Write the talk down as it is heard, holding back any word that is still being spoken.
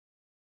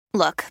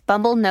Look,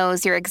 Bumble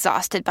knows you're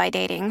exhausted by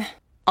dating.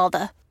 All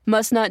the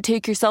must not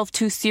take yourself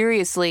too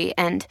seriously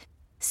and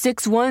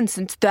 6'1"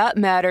 since that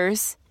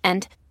matters.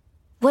 And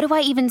what do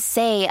I even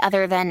say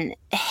other than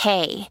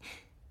hey?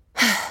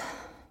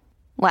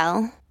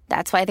 Well,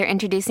 that's why they're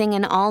introducing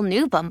an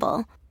all-new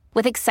Bumble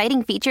with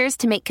exciting features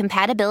to make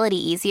compatibility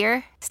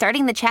easier,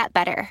 starting the chat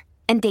better,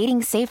 and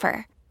dating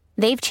safer.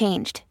 They've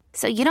changed,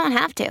 so you don't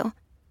have to.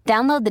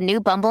 Download the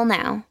new Bumble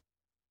now.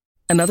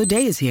 Another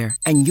day is here,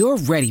 and you're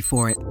ready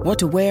for it. What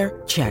to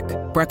wear? Check.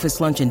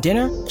 Breakfast, lunch, and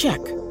dinner? Check.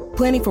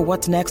 Planning for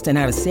what's next and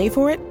how to save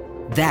for it?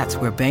 That's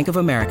where Bank of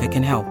America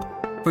can help.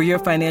 For your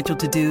financial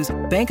to-dos,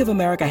 Bank of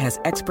America has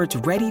experts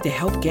ready to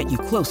help get you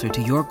closer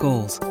to your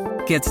goals.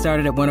 Get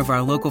started at one of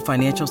our local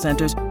financial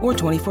centers or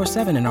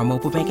 24/7 in our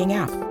mobile banking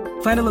app.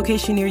 Find a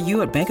location near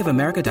you at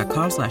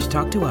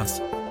bankofamerica.com/talktous.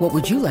 What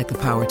would you like the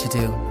power to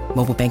do?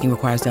 Mobile banking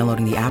requires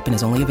downloading the app and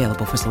is only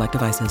available for select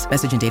devices.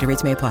 Message and data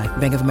rates may apply.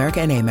 Bank of America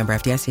N.A., member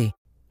FDIC.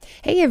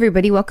 Hey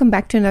everybody, welcome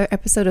back to another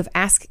episode of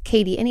Ask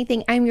Katie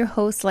Anything. I'm your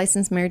host,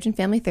 licensed marriage and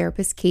family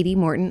therapist, Katie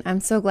Morton. I'm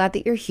so glad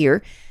that you're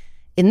here.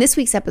 In this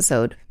week's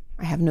episode,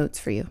 I have notes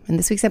for you. In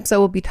this week's episode,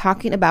 we'll be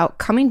talking about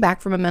coming back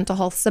from a mental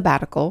health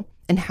sabbatical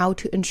and how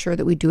to ensure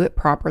that we do it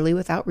properly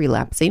without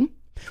relapsing.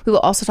 We will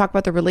also talk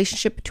about the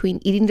relationship between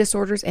eating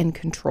disorders and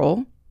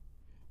control.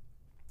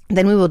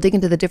 Then we will dig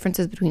into the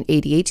differences between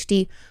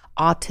ADHD,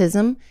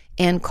 autism,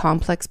 and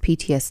complex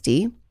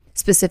PTSD,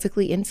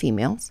 specifically in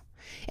females,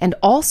 and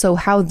also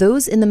how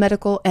those in the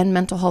medical and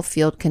mental health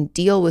field can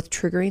deal with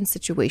triggering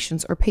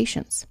situations or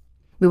patients.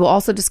 We will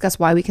also discuss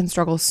why we can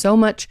struggle so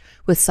much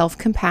with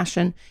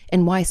self-compassion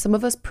and why some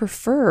of us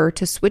prefer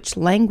to switch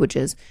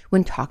languages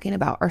when talking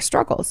about our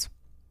struggles.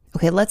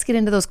 Okay, let's get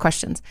into those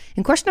questions.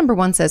 And question number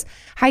 1 says,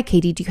 "Hi,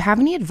 Katie, do you have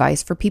any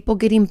advice for people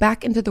getting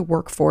back into the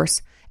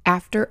workforce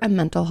after a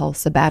mental health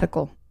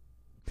sabbatical?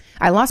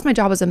 I lost my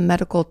job as a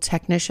medical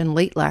technician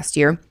late last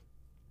year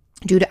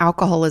due to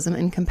alcoholism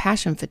and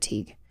compassion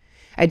fatigue.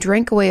 I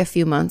drank away a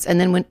few months and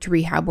then went to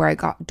rehab where I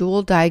got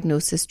dual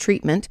diagnosis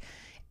treatment."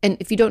 And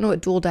if you don't know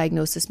what dual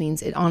diagnosis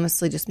means, it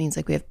honestly just means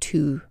like we have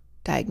 2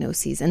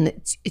 diagnoses. And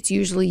it's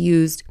usually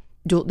used,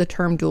 the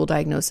term dual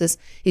diagnosis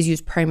is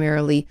used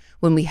primarily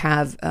when we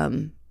have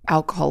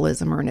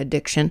alcoholism or an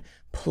addiction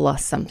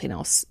plus something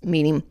else,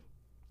 meaning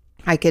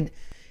I could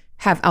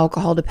have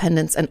alcohol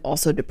dependence and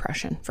also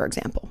depression, for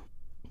example.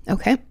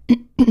 Okay.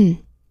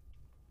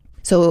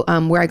 So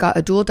where I got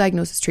a dual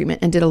diagnosis treatment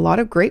and did a lot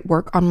of great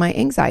work on my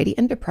anxiety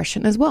and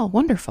depression as well.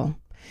 Wonderful.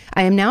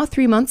 I am now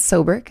 3 months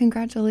sober,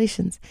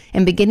 congratulations,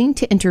 and beginning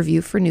to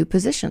interview for new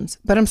positions,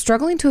 but I'm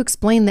struggling to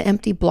explain the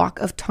empty block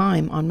of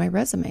time on my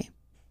resume.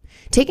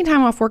 Taking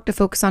time off work to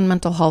focus on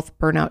mental health,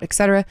 burnout,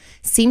 etc.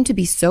 seemed to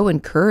be so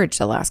encouraged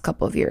the last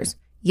couple of years,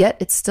 yet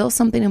it's still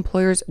something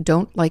employers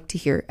don't like to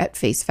hear at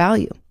face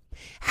value.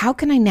 How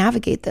can I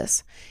navigate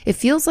this? It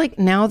feels like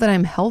now that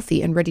I'm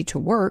healthy and ready to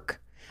work,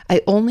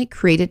 I only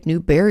created new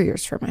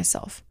barriers for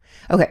myself.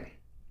 Okay.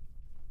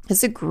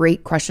 It's a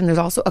great question. There's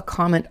also a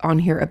comment on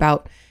here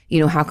about,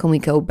 how can we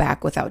go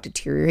back without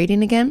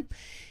deteriorating again?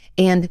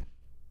 And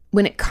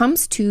when it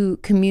comes to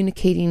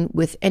communicating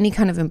with any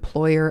kind of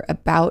employer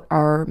about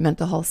our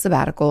mental health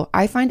sabbatical,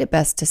 I find it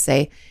best to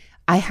say,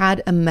 I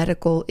had a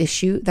medical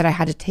issue that I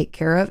had to take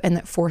care of and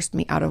that forced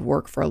me out of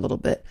work for a little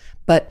bit,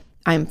 but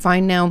I'm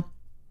fine now,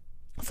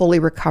 fully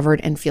recovered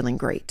and feeling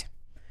great.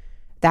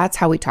 That's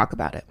how we talk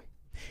about it.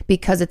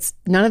 Because it's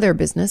none of their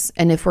business.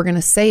 And if we're going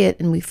to say it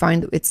and we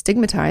find that it's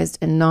stigmatized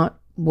and not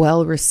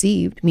well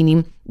received,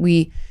 meaning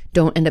we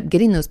don't end up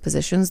getting those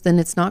positions, then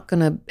it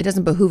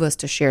doesn't behoove us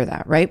to share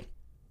that, right?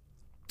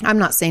 I'm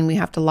not saying we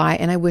have to lie,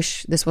 and I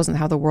wish this wasn't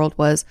how the world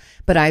was,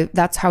 but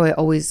that's how I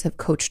always have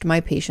coached my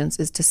patients,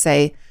 is to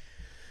say,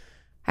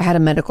 I had a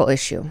medical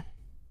issue.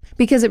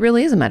 Because it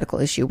really is a medical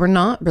issue. We're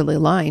not really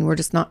lying. We're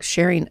just not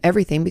sharing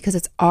everything because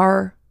it's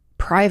our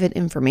private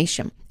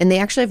information. And they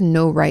actually have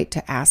no right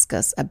to ask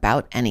us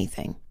about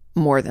anything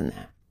more than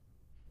that.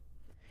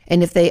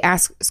 And if they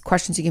ask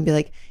questions, you can be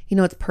like,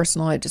 it's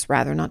personal. I'd just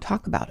rather not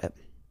talk about it.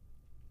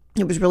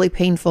 It was really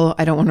painful.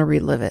 I don't want to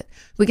relive it.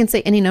 We can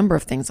say any number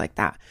of things like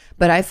that.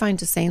 But I find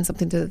just saying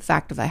something to the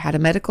fact of I had a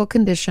medical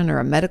condition or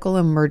a medical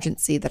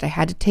emergency that I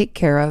had to take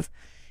care of,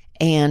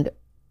 and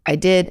I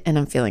did, and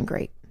I'm feeling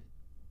great.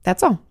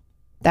 That's all.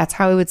 That's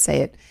how I would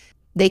say it.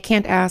 They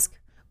can't ask.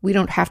 We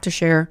don't have to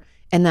share.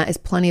 And that is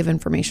plenty of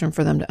information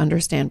for them to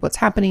understand what's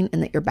happening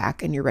and that you're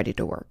back and you're ready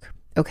to work.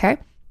 Okay?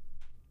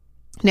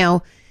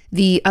 Now,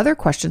 the other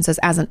question says,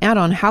 as an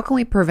add-on, how can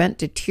we prevent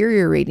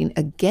deteriorating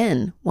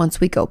again once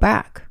we go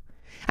back?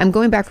 I'm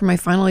going back for my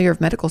final year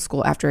of medical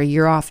school after a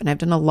year off, and I've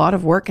done a lot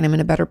of work and I'm in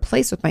a better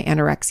place with my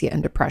anorexia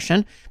and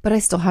depression, but I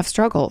still have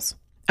struggles.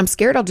 I'm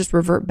scared I'll just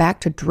revert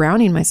back to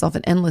drowning myself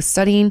in endless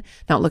studying,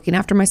 not looking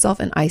after myself,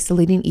 and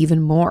isolating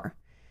even more.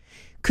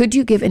 Could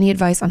you give any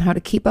advice on how to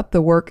keep up the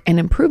work and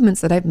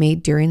improvements that I've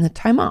made during the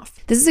time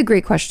off? This is a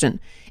great question.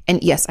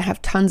 And yes, I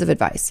have tons of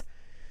advice.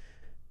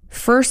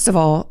 First of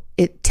all,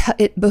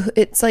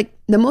 it's like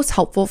the most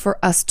helpful for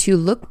us to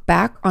look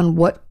back on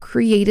what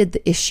created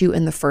the issue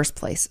in the first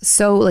place.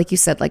 So like you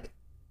said, like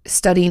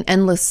studying,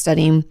 endless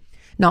studying,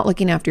 not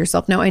looking after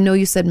yourself. Now, I know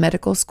you said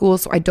medical school,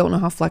 so I don't know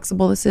how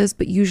flexible this is,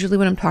 but usually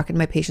when I'm talking to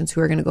my patients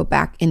who are going to go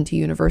back into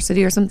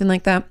university or something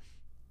like that,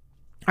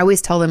 I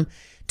always tell them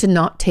to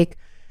not take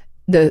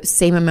the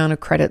same amount of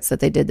credits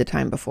that they did the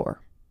time before.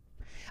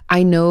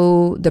 I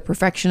know the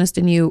perfectionist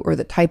in you or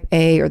the type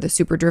A or the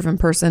super driven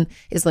person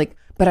is like,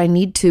 but I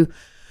need to,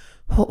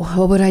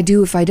 what would I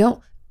do if I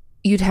don't?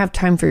 You'd have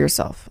time for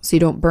yourself so you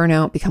don't burn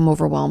out, become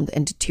overwhelmed,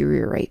 and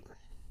deteriorate.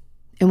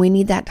 And we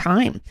need that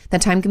time.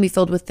 That time can be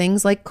filled with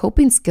things like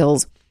coping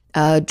skills,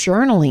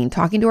 journaling,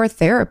 talking to our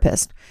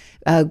therapist,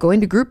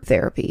 going to group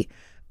therapy,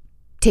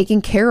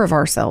 taking care of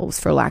ourselves,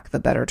 for lack of a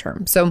better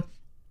term. So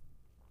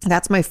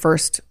that's my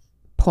first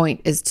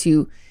point, is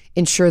to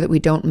ensure that we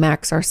don't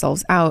max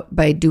ourselves out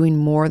by doing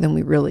more than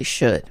we really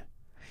should.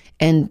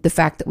 And the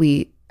fact that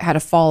we had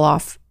a fall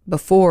off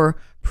before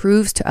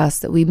proves to us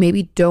that we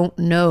maybe don't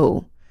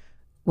know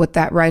what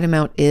that right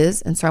amount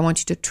is. And so I want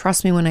you to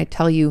trust me when I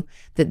tell you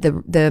that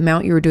the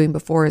amount you were doing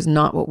before is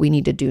not what we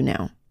need to do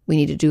now. We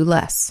need to do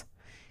less.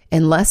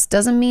 And less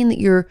doesn't mean that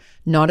you're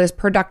not as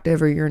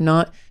productive or you're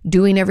not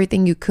doing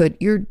everything you could.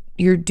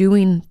 You're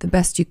doing the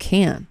best you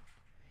can.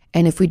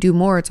 And if we do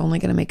more, it's only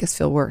going to make us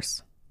feel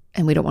worse.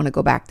 And we don't want to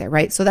go back there,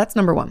 right? So that's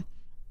number one.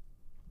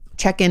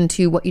 Check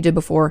into what you did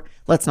before.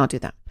 Let's not do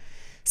that.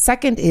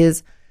 Second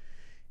is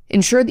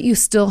ensure that you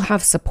still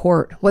have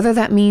support, whether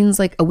that means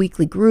like a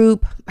weekly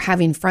group,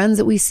 having friends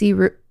that we see,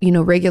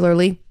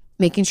 regularly,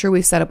 making sure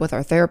we've set up with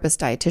our therapist,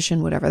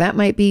 dietitian, whatever that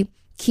might be.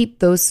 Keep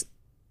those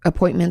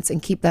appointments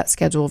and keep that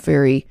schedule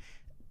very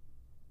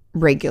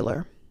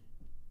regular.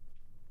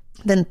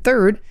 Then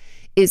third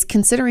is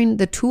considering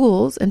the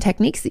tools and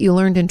techniques that you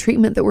learned in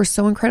treatment that were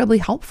so incredibly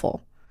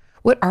helpful.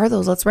 What are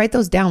those? Let's write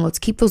those down. Let's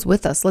keep those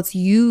with us. Let's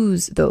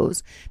use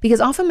those.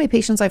 Because often my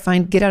patients, I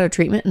find, get out of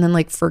treatment and then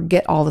like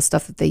forget all the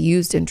stuff that they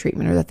used in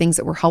treatment or the things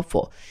that were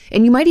helpful.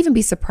 And you might even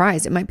be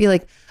surprised. It might be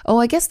like, oh,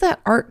 I guess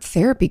that art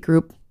therapy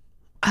group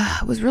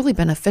was really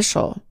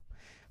beneficial.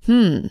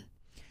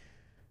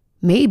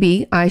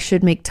 Maybe I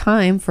should make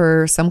time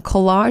for some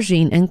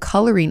collaging and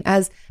coloring.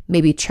 As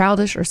maybe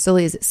childish or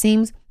silly as it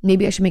seems,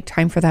 maybe I should make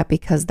time for that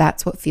because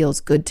that's what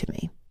feels good to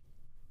me.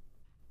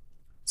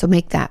 So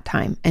make that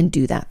time and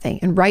do that thing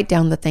and write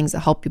down the things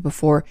that helped you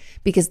before,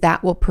 because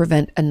that will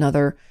prevent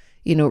another,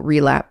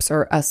 relapse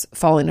or us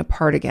falling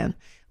apart again.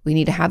 We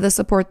need to have the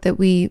support that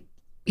we,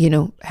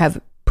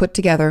 have put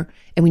together,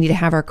 and we need to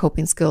have our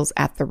coping skills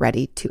at the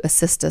ready to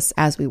assist us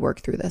as we work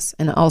through this.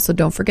 And also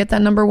don't forget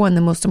that number one,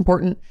 the most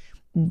important,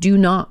 do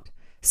not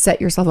set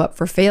yourself up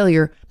for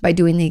failure by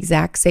doing the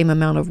exact same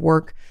amount of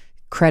work,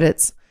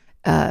 credits,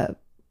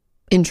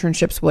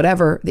 internships,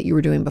 whatever that you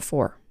were doing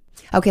before.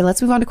 Okay,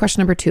 let's move on to question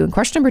number 2. And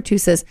question number 2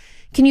 says,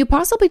 can you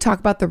possibly talk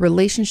about the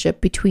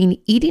relationship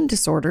between eating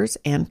disorders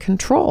and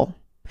control?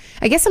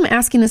 I guess I'm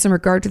asking this in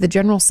regard to the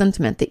general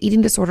sentiment that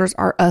eating disorders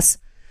are us,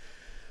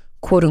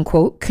 quote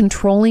unquote,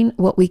 controlling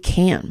what we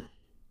can.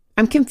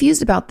 I'm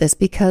confused about this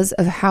because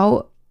of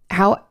how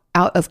out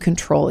of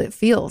control it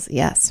feels.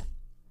 Yes.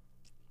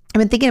 I've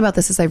been thinking about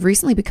this as I've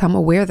recently become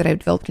aware that I've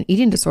developed an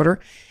eating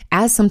disorder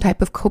as some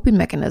type of coping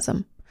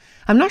mechanism.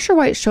 I'm not sure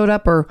why it showed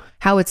up or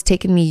how it's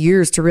taken me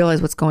years to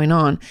realize what's going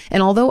on.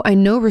 And although I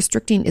know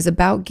restricting is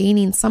about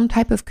gaining some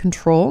type of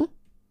control,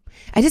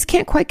 I just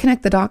can't quite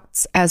connect the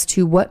dots as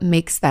to what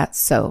makes that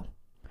so.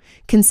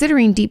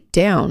 Considering deep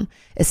down,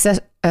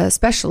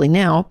 especially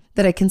now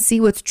that I can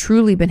see what's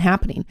truly been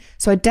happening.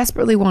 So I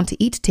desperately want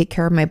to eat to take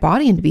care of my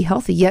body and to be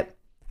healthy, yet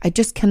I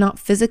just cannot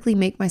physically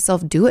make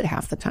myself do it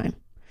half the time.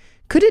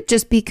 Could it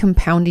just be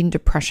compounding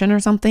depression or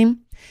something?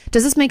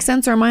 Does this make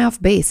sense, or am I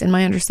off base in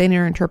my understanding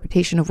or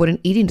interpretation of what an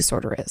eating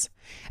disorder is?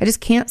 I just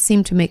can't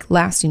seem to make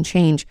lasting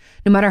change,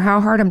 no matter how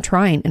hard I'm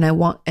trying, and I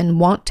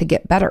want to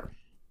get better.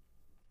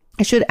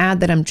 I should add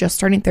that I'm just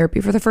starting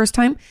therapy for the first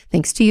time,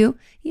 thanks to you.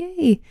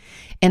 Yay.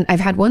 And I've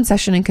had one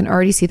session and can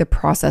already see the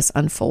process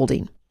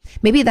unfolding.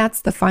 Maybe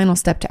that's the final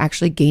step to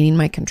actually gaining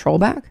my control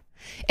back.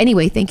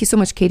 Anyway, thank you so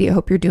much, Katie. I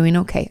hope you're doing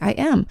okay. I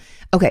am.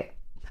 Okay.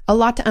 A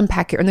lot to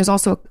unpack here. And there's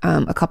also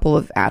a couple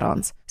of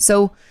add-ons.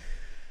 So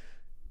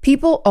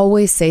people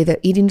always say that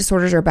eating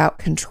disorders are about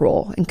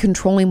control and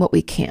controlling what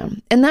we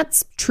can. And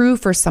that's true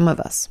for some of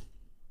us.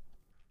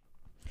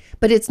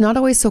 But it's not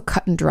always so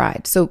cut and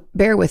dried. So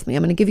bear with me.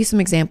 I'm going to give you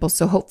some examples.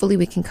 So hopefully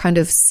we can kind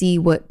of see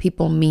what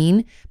people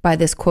mean by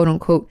this quote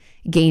unquote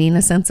gaining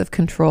a sense of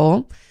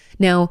control.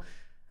 Now,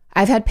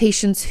 I've had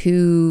patients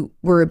who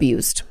were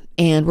abused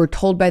and were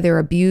told by their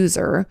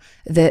abuser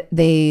that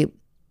they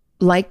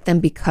liked them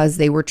because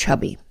they were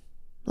chubby,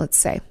 let's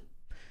say.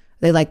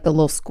 They liked the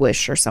little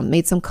squish or something,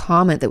 made some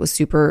comment that was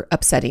super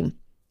upsetting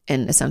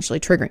and essentially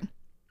triggering.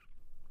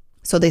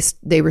 So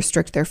they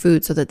restrict their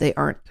food so that they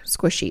aren't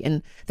squishy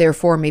and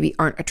therefore maybe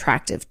aren't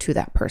attractive to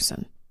that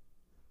person.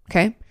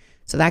 Okay?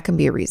 So that can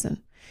be a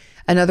reason.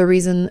 Another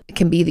reason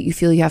can be that you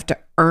feel you have to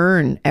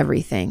earn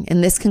everything.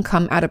 And this can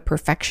come out of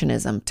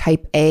perfectionism,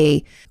 type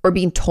A, or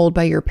being told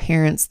by your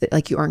parents that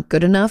like you aren't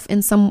good enough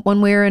in some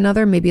one way or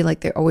another. Maybe like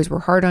they always were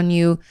hard on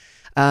you.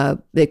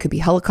 They could be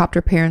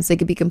helicopter parents. They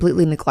could be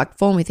completely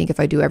neglectful. And we think if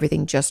I do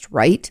everything just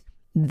right,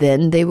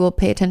 then they will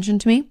pay attention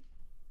to me.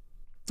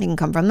 It can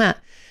come from that.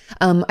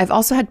 I've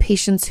also had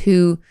patients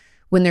who,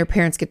 when their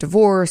parents get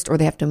divorced or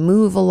they have to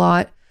move a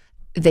lot,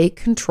 they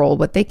control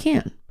what they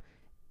can,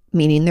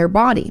 meaning their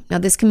body. Now,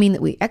 this can mean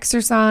that we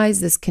exercise.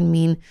 This can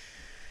mean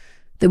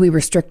that we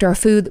restrict our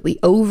food, that we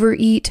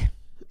overeat.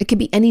 It could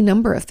be any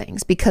number of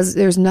things because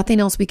there's nothing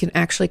else we can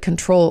actually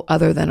control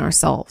other than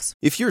ourselves.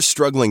 If you're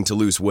struggling to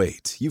lose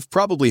weight, you've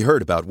probably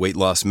heard about weight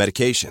loss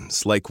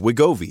medications like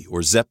Wegovy or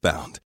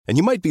Zepbound, and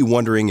you might be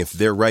wondering if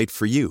they're right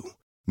for you.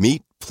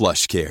 Meet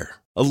PlushCare,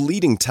 a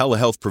leading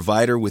telehealth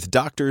provider with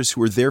doctors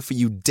who are there for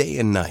you day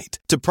and night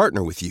to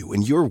partner with you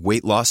in your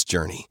weight loss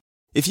journey.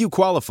 If you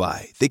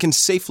qualify, they can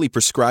safely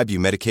prescribe you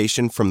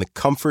medication from the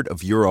comfort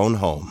of your own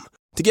home.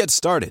 To get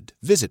started,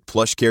 visit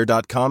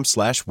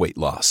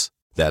plushcare.com/weightloss.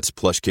 That's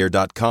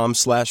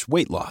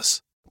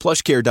plushcare.com/weightloss.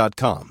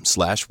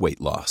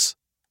 plushcare.com/weightloss.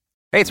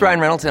 Hey, it's Ryan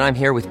Reynolds, and I'm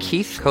here with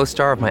Keith,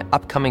 co-star of my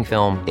upcoming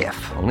film,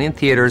 If, only in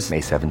theaters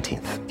May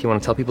 17th. Do you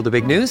want to tell people the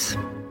big news?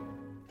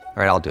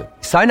 All right, I'll do it.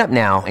 Sign up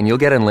now and you'll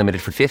get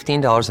unlimited for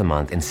 $15 a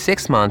month and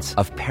 6 months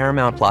of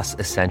Paramount Plus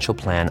Essential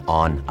Plan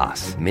on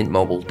us.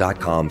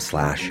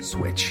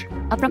 MintMobile.com/switch.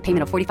 Upfront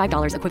payment of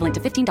 $45 equivalent to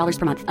 $15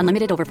 per month.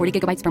 Unlimited over 40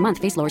 gigabytes per month.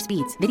 Face lower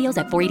speeds. Videos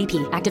at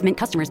 480p. Active Mint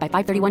customers by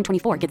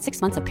 531.24 get 6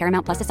 months of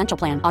Paramount Plus Essential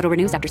Plan. Auto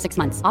renews after 6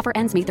 months. Offer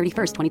ends May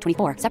 31st,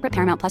 2024. Separate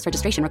Paramount Plus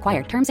registration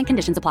required. Terms and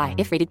conditions apply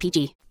if rated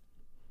PG.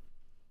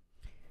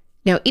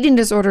 Now, eating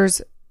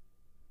disorders,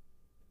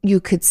 you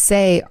could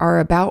say, are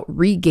about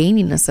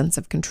regaining a sense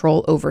of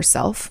control over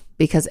self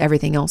because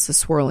everything else is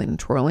swirling and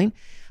twirling.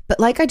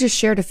 But like I just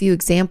shared a few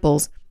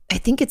examples, I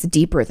think it's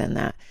deeper than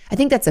that. I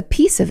think that's a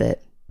piece of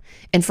it.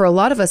 And for a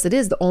lot of us, it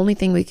is the only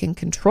thing we can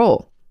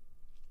control.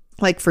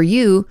 Like for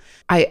you,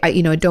 I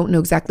don't know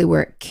exactly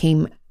where it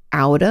came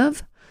out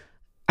of.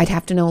 I'd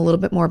have to know a little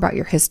bit more about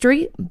your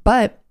history,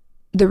 but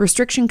the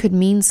restriction could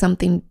mean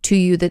something to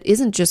you that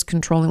isn't just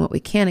controlling what we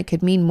can. It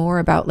could mean more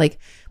about like,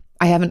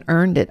 I haven't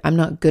earned it. I'm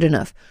not good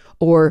enough.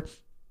 Or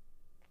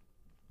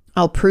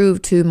I'll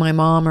prove to my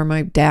mom or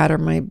my dad or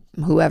my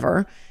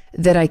whoever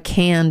that I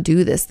can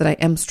do this, that I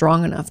am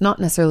strong enough, not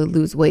necessarily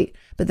lose weight,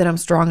 but that I'm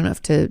strong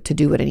enough to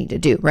do what I need to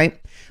do, right?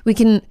 We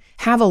can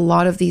have a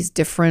lot of these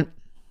different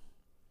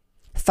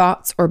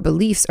thoughts or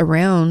beliefs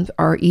around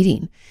our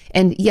eating.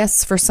 And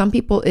yes, for some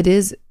people, it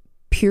is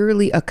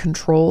purely a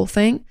control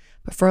thing,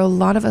 but for a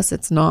lot of us,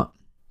 it's not.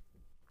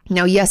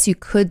 Now, yes, you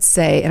could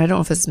say, and I don't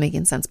know if this is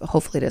making sense, but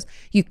hopefully it is.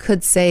 You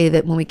could say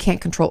that when we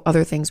can't control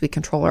other things, we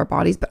control our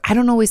bodies, but I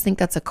don't always think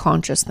that's a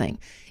conscious thing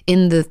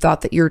in the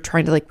thought that you're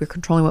trying to we're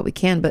controlling what we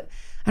can, but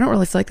I don't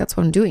really feel like that's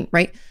what I'm doing,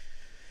 right?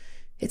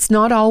 It's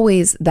not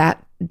always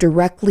that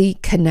directly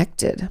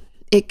connected.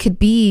 It could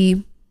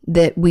be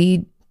that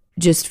we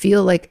just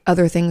feel like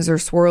other things are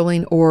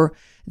swirling, or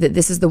that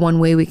this is the one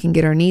way we can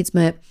get our needs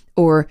met,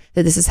 or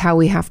that this is how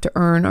we have to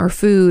earn our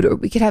food, or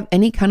we could have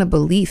any kind of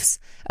beliefs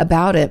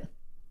about it.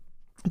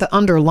 The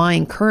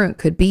underlying current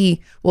could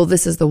be, well,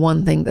 this is the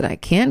one thing that I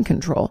can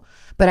control,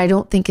 but I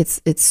don't think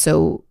it's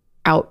so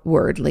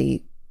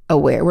outwardly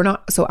aware. We're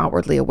not so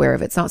outwardly aware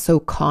of it. It's not so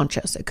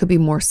conscious. It could be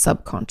more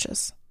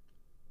subconscious.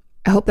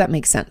 I hope that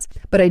makes sense.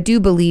 But I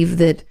do believe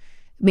that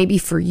maybe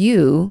for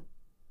you,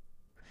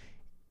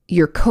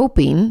 you're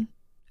coping.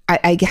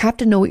 I have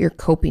to know what you're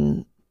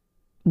coping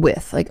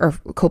with, or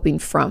coping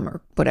from,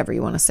 or whatever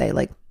you want to say.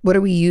 Like, what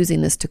are we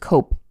using this to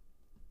cope?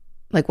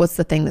 Like, what's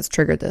the thing that's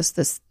triggered this?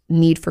 This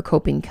need for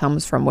coping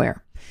comes from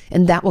where?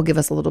 And that will give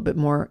us a little bit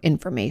more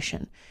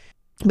information.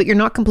 But you're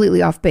not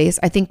completely off base.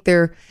 I think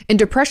and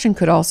depression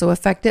could also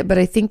affect it, but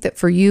I think that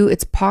for you,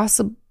 it's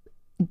possible.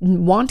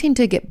 Wanting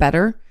to get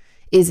better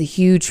is a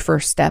huge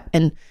first step.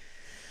 And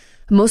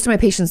most of my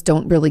patients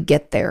don't really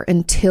get there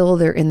until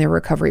they're in their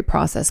recovery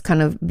process,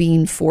 kind of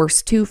being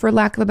forced to, for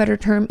lack of a better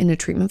term, in a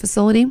treatment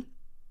facility.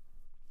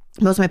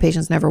 Most of my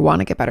patients never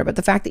want to get better, but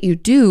the fact that you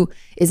do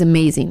is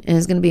amazing and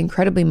is going to be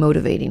incredibly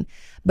motivating.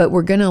 But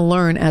we're going to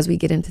learn as we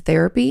get into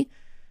therapy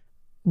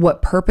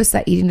what purpose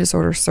that eating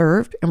disorder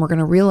served. And we're going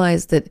to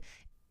realize that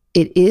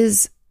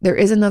there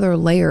is another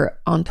layer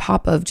on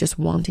top of just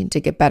wanting to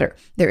get better.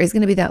 There is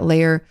going to be that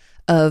layer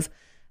of,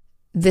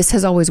 this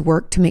has always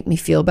worked to make me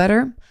feel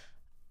better.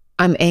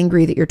 I'm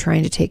angry that you're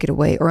trying to take it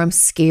away, or I'm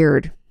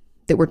scared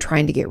that we're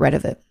trying to get rid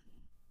of it.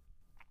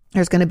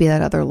 There's going to be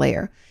that other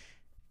layer.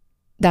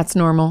 That's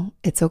normal.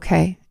 It's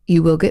okay.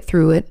 You will get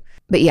through it.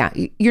 But yeah,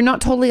 you're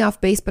not totally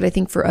off base. But I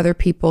think for other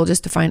people,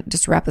 just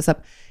to wrap this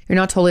up, you're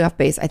not totally off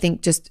base. I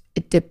think just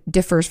it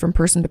differs from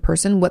person to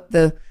person what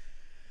the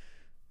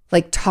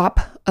top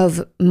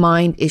of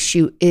mind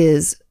issue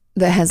is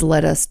that has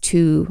led us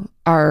to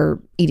our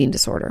eating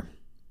disorder.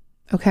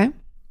 Okay.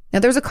 Now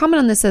there's a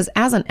comment on this that says,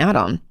 as an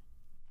add-on,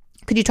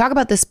 could you talk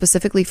about this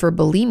specifically for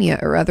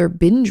bulimia or other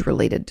binging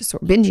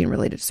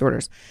related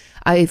disorders?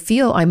 I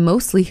feel I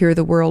mostly hear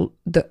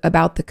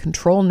about the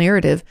control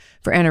narrative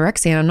for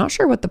anorexia, and I'm not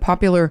sure what the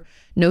popular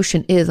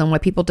notion is on why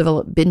people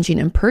develop binging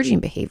and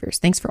purging behaviors.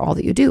 Thanks for all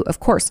that you do. Of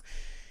course,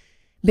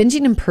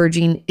 binging and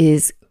purging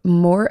is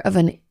more of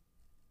an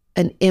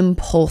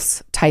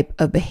impulse type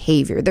of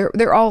behavior.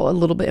 They're all a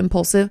little bit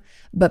impulsive,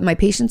 but my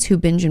patients who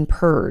binge and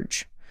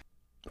purge,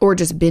 or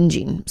just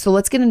binging. So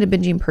let's get into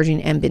binging,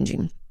 purging, and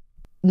binging.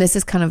 And this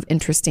is kind of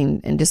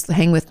interesting, and just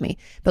hang with me.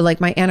 But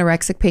like my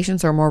anorexic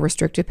patients or more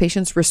restrictive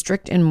patients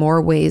restrict in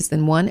more ways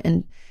than one,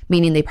 and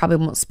meaning they probably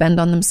won't spend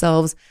on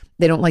themselves.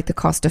 They don't like the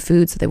cost of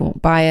food, so they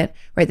won't buy it,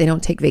 right? They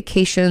don't take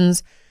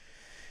vacations.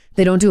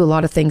 They don't do a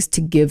lot of things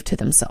to give to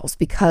themselves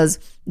because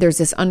there's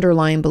this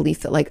underlying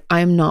belief that like,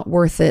 I'm not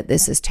worth it.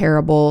 This is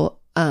terrible.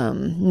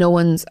 I'm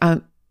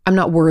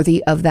not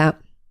worthy of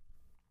that.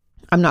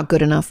 I'm not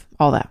good enough,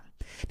 all that.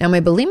 Now,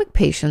 my bulimic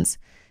patients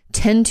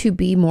tend to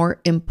be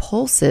more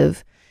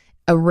impulsive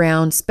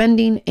around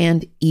spending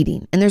and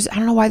eating. And I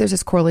don't know why there's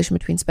this correlation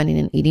between spending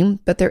and eating,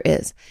 but there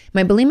is.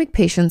 My bulimic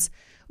patients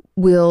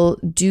will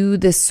do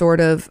this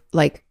sort of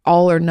like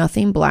all or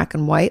nothing, black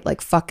and white, like,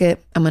 fuck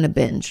it, I'm going to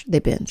binge. They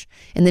binge.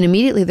 And then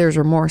immediately there's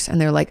remorse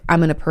and they're like, I'm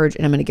going to purge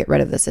and I'm going to get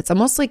rid of this. It's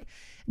almost like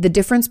the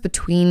difference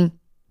between,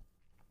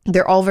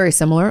 they're all very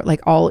similar,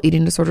 like all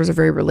eating disorders are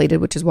very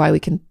related, which is why we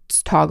can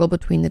toggle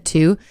between the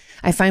two.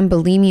 I find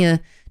bulimia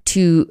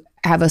to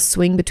have a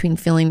swing between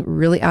feeling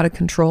really out of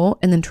control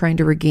and then trying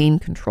to regain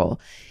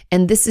control.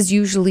 And this is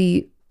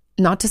usually,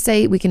 not to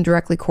say we can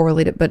directly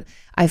correlate it, but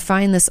I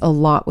find this a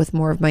lot with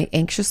more of my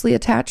anxiously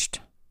attached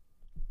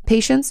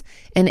patients,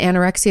 and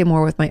anorexia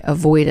more with my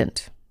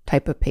avoidant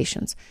type of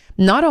patients.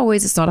 Not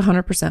always, it's not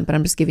 100%, but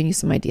I'm just giving you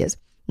some ideas.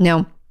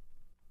 Now,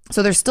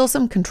 so there's still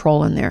some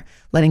control in there,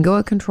 letting go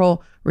of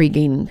control,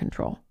 regaining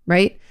control,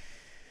 right?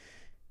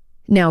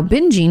 Now,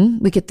 binging,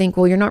 we could think,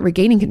 well, you're not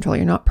regaining control,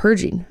 you're not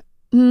purging.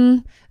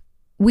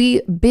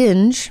 We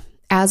binge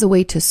as a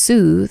way to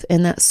soothe,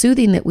 and that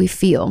soothing that we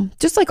feel,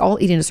 just like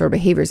all eating disorder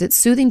behaviors, it's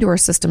soothing to our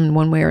system in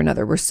one way or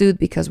another. We're soothed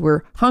because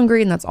we're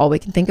hungry and that's all we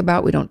can think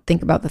about. We don't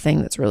think about the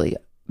thing that's really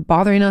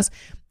bothering us.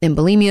 In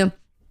bulimia,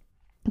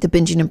 the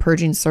binging and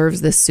purging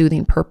serves this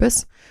soothing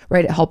purpose,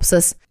 right? It helps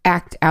us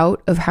act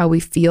out of how we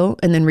feel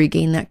and then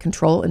regain that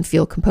control and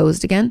feel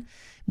composed again.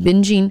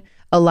 Binging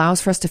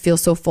allows for us to feel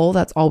so full,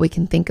 that's all we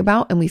can think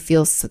about, and we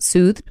feel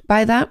soothed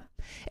by that.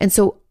 And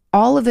so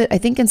all of it, I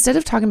think instead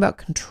of talking about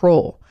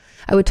control,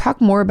 I would talk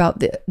more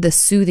about the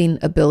soothing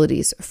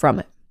abilities from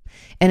it.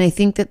 And I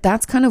think that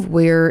that's kind of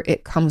where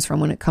it comes from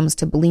when it comes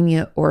to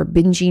bulimia or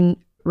binging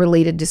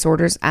related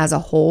disorders as a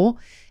whole,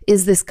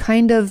 is this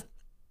kind of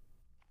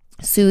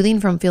soothing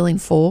from feeling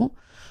full,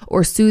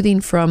 or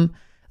soothing from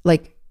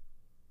like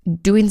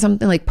doing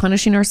something like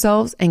punishing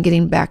ourselves and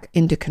getting back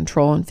into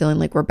control and feeling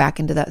like we're back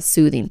into that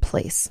soothing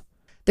place.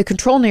 The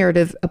control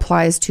narrative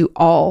applies to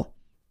all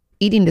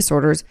eating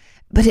disorders,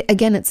 but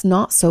again, it's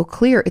not so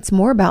clear. It's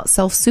more about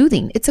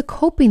self-soothing. It's a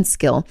coping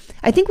skill.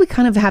 I think we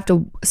kind of have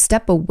to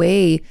step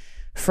away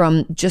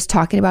from just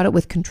talking about it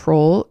with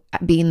control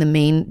being the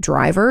main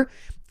driver.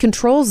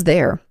 Control's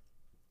there,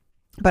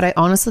 but I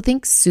honestly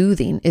think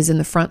soothing is in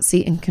the front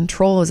seat and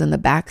control is in the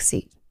back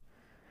seat,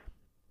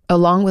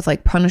 along with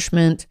like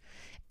punishment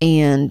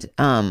and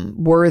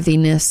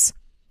worthiness,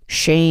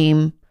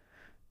 shame,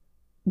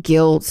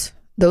 guilt.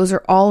 Those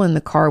are all in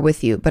the car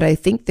with you. But I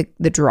think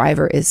the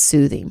driver is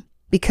soothing,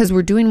 because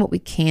we're doing what we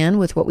can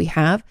with what we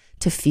have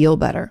to feel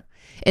better.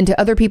 And to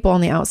other people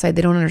on the outside,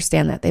 they don't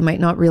understand that. They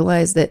might not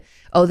realize that,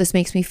 oh, this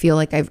makes me feel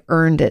like I've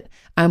earned it.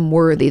 I'm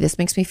worthy. This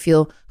makes me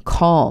feel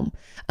calm.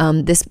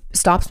 This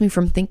stops me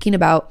from thinking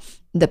about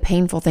the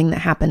painful thing that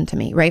happened to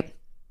me, right?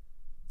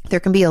 There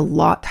can be a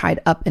lot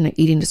tied up in an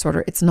eating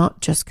disorder. It's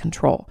not just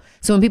control.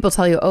 So when people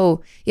tell you,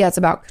 oh, yeah, it's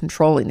about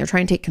controlling, they're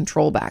trying to take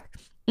control back.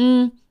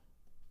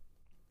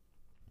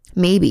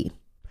 Maybe.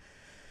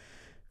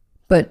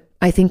 But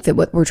I think that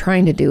what we're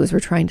trying to do is we're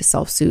trying to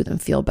self-soothe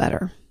and feel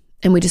better.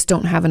 And we just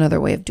don't have another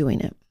way of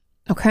doing it.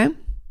 Okay?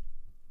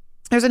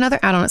 There's another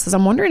add-on that says,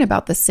 I'm wondering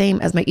about the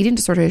same as my eating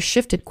disorder has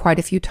shifted quite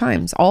a few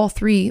times, all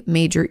 3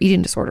 major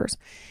eating disorders.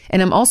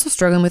 And I'm also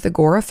struggling with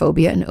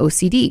agoraphobia and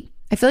OCD.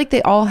 I feel like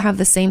they all have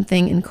the same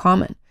thing in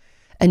common,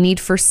 a need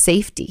for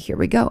safety. Here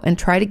we go. And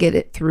I try to get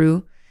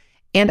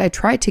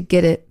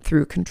it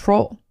through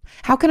control.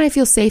 How can I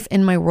feel safe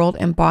in my world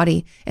and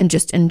body and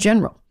just in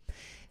general?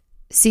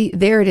 See,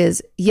 there it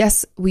is.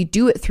 Yes, we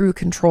do it through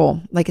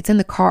control, like it's in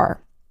the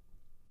car.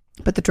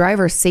 But the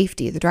driver is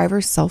safety. The driver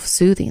is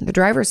self-soothing. The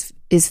driver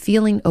is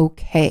feeling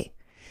okay.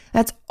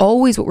 That's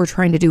always what we're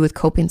trying to do with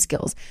coping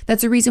skills.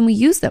 That's the reason we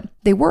use them.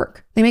 They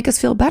work. They make us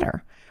feel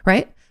better,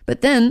 right?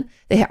 But then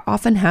they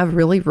often have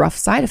really rough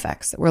side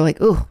effects that we're like,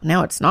 oh,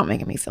 now it's not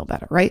making me feel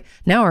better, right?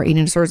 Now our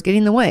eating disorder is getting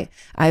in the way.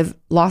 I've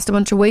lost a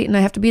bunch of weight and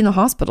I have to be in the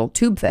hospital,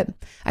 tube fed.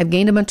 I've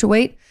gained a bunch of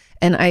weight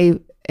and I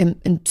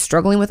am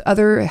struggling with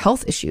other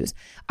health issues.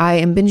 I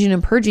am binging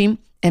and purging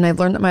and I've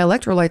learned that my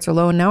electrolytes are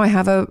low and now I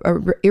have a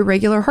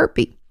irregular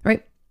heartbeat,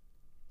 right?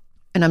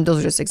 And those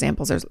are just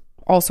examples. There's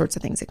all sorts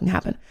of things that can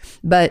happen,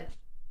 but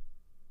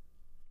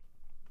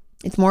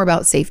it's more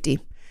about safety.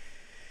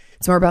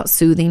 It's more about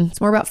soothing. It's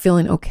more about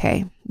feeling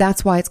okay.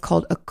 That's why it's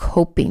called a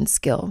coping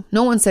skill.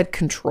 No one said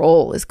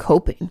control is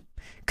coping.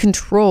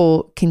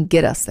 Control can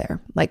get us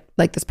there.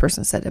 Like this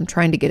person said, I'm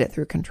trying to get it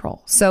through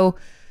control. So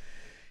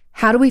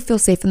How do we feel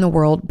safe in the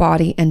world,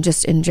 body, and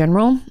just in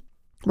general?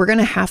 We're going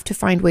to have to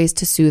find ways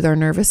to soothe our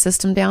nervous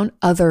system down,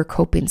 other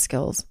coping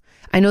skills.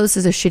 I know this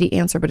is a shitty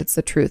answer, but it's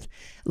the truth.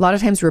 A lot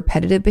of times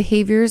repetitive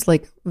behaviors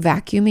like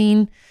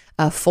vacuuming,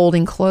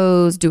 folding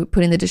clothes,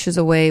 putting the dishes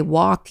away,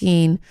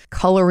 walking,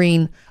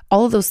 coloring,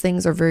 all of those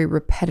things are very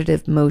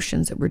repetitive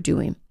motions that we're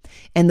doing.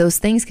 And those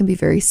things can be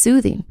very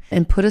soothing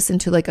and put us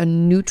into like a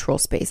neutral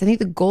space. I think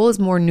the goal is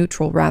more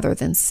neutral rather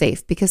than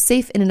safe, because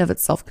safe in and of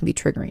itself can be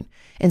triggering.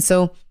 And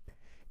so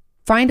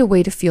find a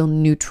way to feel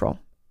neutral.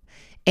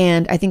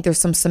 And I think there's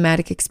some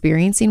somatic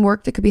experiencing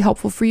work that could be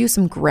helpful for you,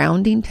 some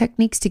grounding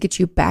techniques to get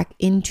you back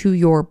into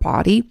your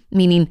body,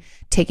 meaning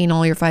taking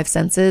all your 5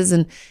 senses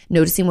and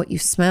noticing what you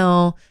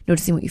smell,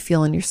 noticing what you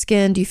feel on your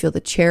skin. Do you feel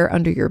the chair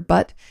under your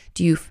butt?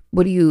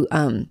 What do you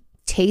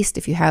taste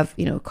if you have,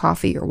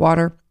 coffee or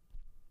water?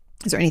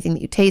 Is there anything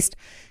that you taste?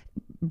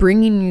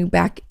 Bringing you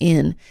back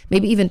in,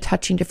 maybe even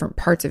touching different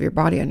parts of your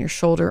body, on your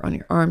shoulder, on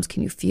your arms.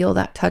 Can you feel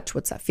that touch?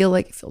 What's that feel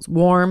like? It feels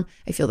warm.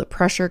 I feel the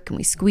pressure. Can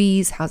we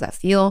squeeze? How's that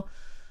feel?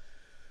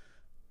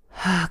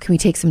 Can we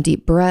take some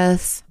deep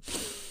breaths?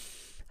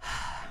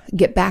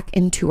 Get back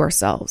into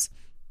ourselves.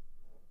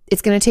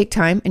 It's going to take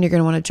time and you're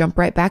going to want to jump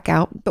right back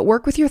out, but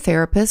work with your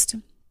therapist.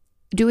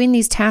 Doing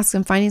these tasks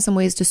and finding some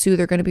ways to soothe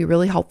are going to be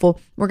really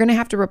helpful. We're going to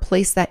have to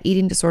replace that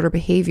eating disorder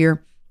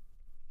behavior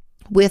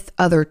with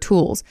other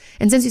tools.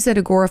 And since you said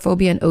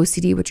agoraphobia and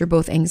OCD, which are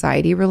both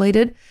anxiety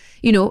related,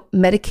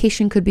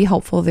 medication could be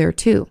helpful there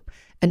too.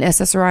 An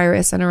SSRI or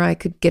SNRI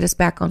could get us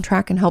back on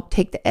track and help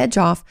take the edge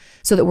off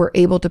so that we're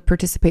able to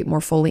participate more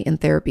fully in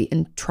therapy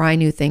and try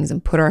new things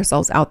and put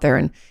ourselves out there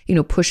and,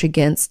 push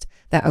against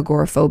that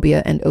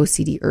agoraphobia and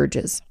OCD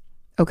urges.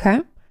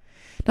 Okay?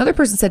 Another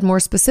person said,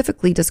 more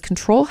specifically, does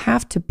control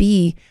have to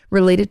be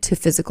related to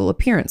physical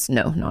appearance?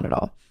 No, not at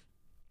all.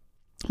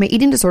 My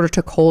eating disorder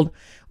took hold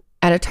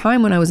at a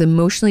time when I was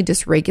emotionally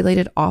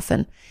dysregulated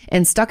often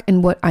and stuck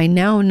in what I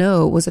now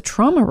know was a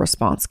trauma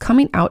response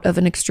coming out of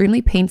an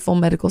extremely painful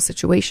medical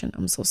situation.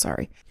 I'm so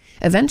sorry.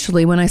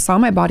 Eventually, when I saw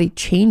my body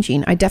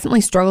changing, I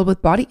definitely struggled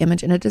with body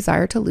image and a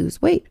desire to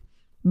lose weight.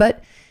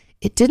 But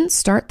it didn't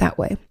start that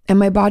way, and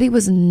my body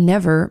was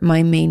never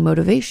my main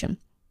motivation.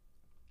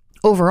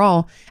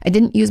 Overall, I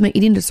didn't use my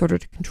eating disorder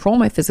to control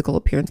my physical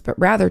appearance, but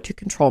rather to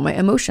control my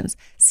emotions.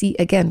 See,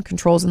 again,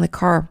 control's in the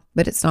car,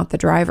 but it's not the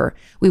driver.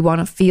 We want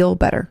to feel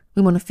better.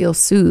 We want to feel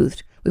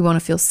soothed. We want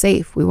to feel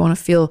safe. We want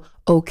to feel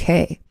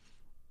okay.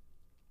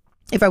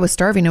 If I was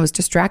starving, I was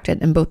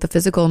distracted, and both the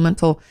physical and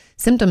mental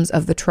symptoms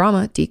of the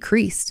trauma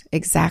decreased.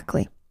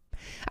 Exactly.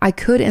 I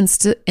could and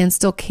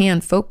still can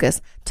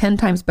focus 10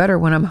 times better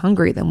when I'm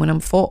hungry than when I'm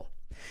full.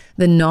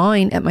 The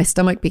gnawing at my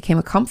stomach became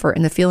a comfort,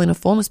 and the feeling of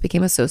fullness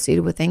became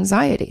associated with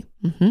anxiety.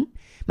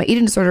 My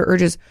eating disorder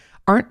urges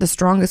aren't the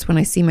strongest when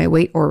I see my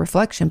weight or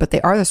reflection, but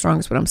they are the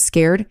strongest when I'm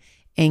scared,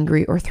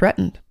 angry, or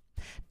threatened.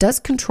 Does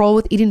control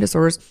with eating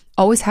disorders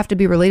always have to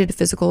be related to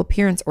physical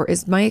appearance, or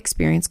is my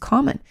experience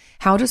common?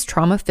 How does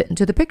trauma fit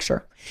into the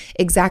picture?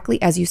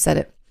 Exactly as you said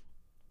it.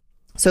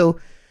 So,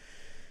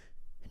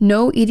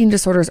 no, eating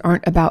disorders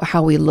aren't about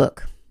how we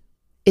look.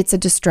 It's a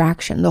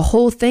distraction. The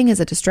whole thing is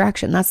a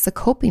distraction. That's the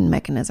coping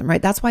mechanism,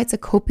 right? That's why it's a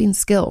coping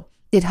skill.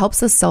 It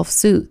helps us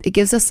self-soothe. It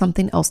gives us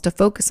something else to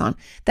focus on.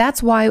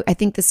 That's why I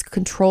think this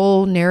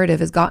control narrative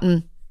has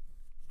gotten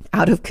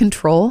out of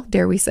control,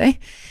 dare we say,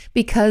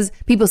 because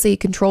people say you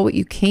control what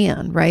you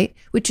can, right?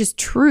 Which is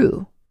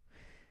true.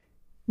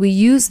 We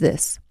use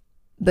this,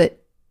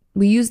 but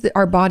we use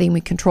our body and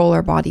we control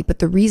our body. But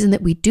the reason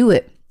that we do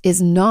it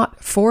is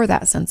not for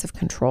that sense of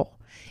control.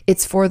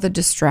 It's for the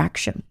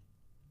distraction.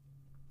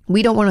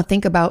 We don't want to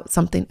think about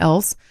something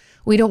else.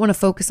 We don't want to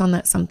focus on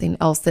that something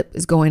else that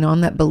is going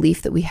on, that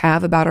belief that we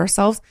have about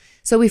ourselves.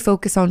 So we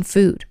focus on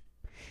food.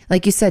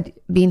 Like you said,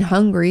 being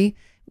hungry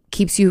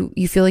keeps you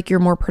feel like you're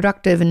more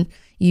productive and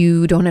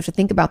you don't have to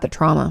think about the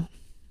trauma.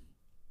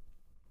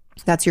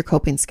 That's your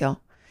coping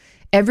skill.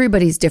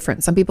 Everybody's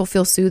different. Some people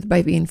feel soothed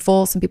by being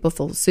full. Some people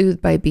feel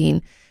soothed by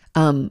being,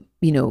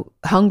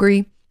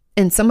 hungry.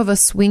 And some of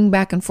us swing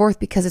back and forth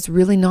because it's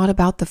really not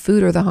about the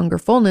food or the hunger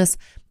fullness.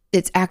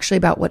 It's actually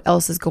about what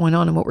else is going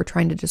on and what we're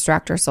trying to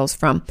distract ourselves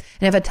from.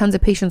 And I've had tons of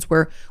patients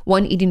where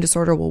one eating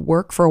disorder will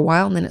work for a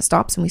while and then it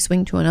stops and we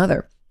swing to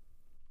another.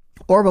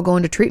 Or we'll go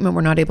into treatment,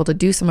 we're not able to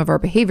do some of our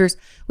behaviors,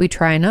 we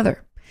try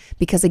another.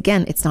 Because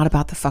again, it's not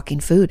about the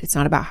fucking food. It's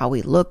not about how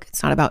we look.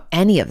 It's not about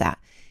any of that.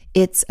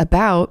 It's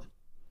about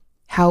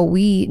how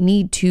we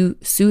need to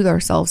soothe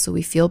ourselves so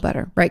we feel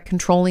better, right?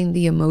 Controlling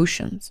the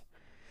emotions.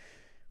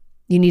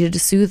 You needed to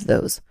soothe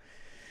those.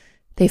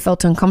 They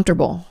felt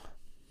uncomfortable.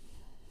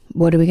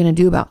 What are we going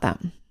to do about that?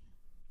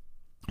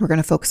 We're going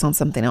to focus on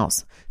something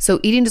else. So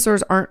eating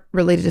disorders aren't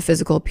related to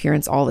physical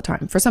appearance all the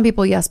time. For some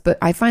people, yes, but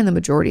I find the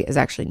majority is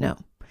actually no.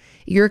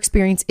 Your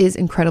experience is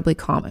incredibly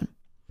common.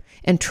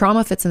 And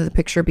trauma fits into the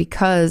picture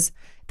because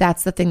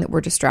that's the thing that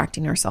we're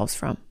distracting ourselves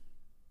from.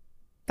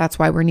 That's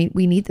why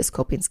we need this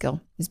coping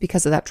skill, is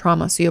because of that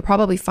trauma. So you'll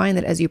probably find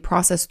that as you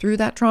process through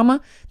that trauma,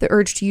 the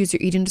urge to use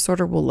your eating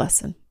disorder will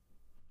lessen.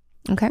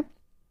 Okay?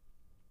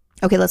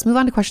 Okay, let's move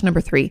on to question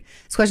number 3.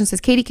 This question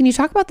says, Katie, can you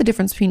talk about the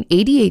difference between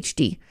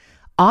ADHD,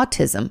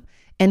 autism,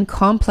 and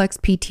complex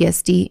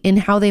PTSD in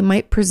how they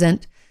might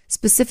present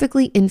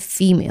specifically in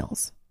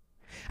females?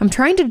 I'm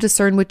trying to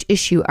discern which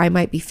issue I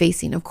might be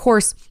facing. Of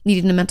course,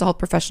 needing a mental health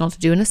professional to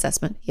do an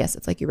assessment. Yes,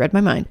 it's like you read my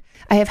mind.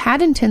 I have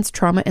had intense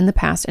trauma in the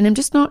past, and I'm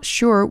just not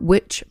sure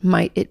which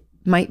might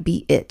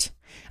be it.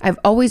 I've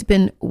always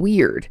been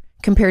weird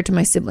compared to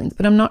my siblings,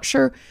 but I'm not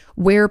sure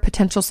where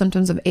potential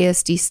symptoms of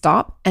ASD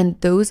stop and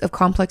those of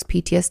complex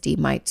PTSD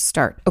might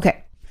start.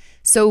 Okay,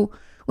 so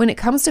when it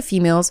comes to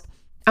females,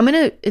 I'm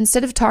going to,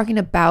 instead of talking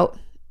about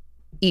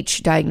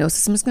each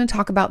diagnosis, I'm just going to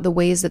talk about the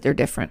ways that they're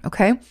different,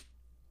 okay?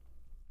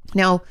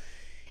 Now,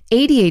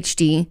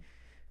 ADHD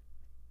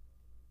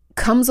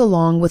comes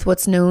along with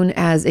what's known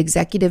as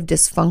executive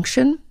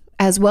dysfunction,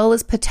 as well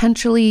as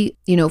potentially,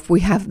 if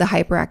we have the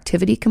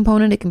hyperactivity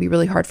component, it can be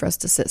really hard for us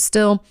to sit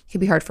still. It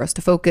can be hard for us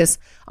to focus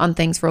on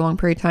things for a long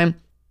period of time.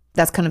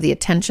 That's kind of the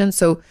attention.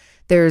 So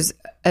there's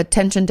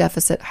attention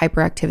deficit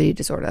hyperactivity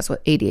disorder. That's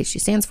what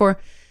ADHD stands for.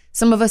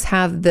 Some of us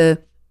have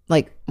the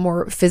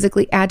more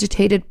physically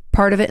agitated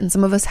part of it, and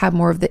some of us have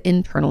more of the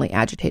internally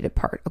agitated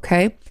part,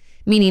 okay?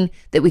 Meaning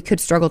that we could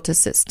struggle to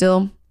sit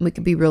still. We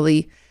could be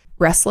really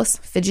restless,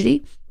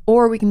 fidgety,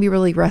 or we can be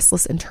really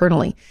restless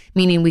internally,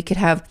 meaning we could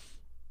have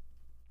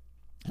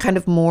kind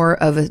of more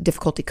of a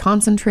difficulty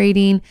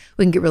concentrating.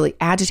 We can get really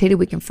agitated.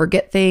 We can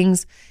forget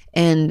things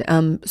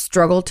and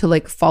struggle to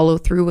follow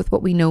through with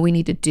what we know we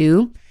need to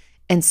do.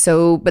 And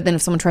so, but then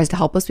if someone tries to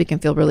help us, we can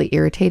feel really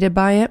irritated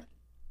by it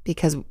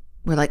because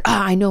we're like,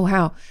 I know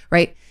how,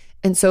 right?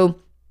 And so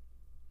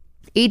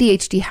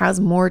ADHD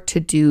has more to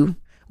do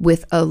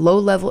with a low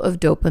level of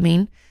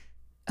dopamine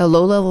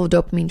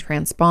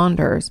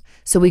transponders.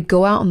 So we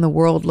go out in the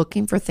world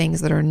looking for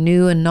things that are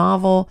new and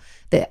novel,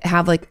 that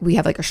have we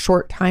have a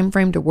short time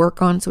frame to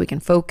work on so we can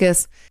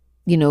focus.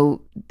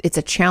 It's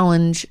a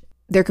challenge.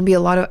 There can be a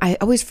lot of, I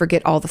always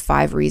forget all the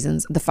 5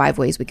 reasons, the 5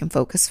 ways we can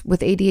focus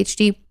with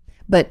ADHD.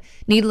 But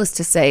needless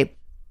to say,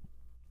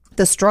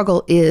 the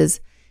struggle is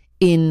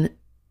in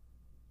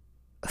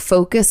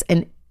focus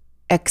and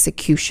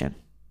execution.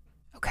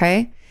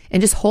 Okay?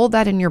 And just hold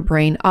that in your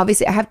brain.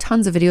 Obviously, I have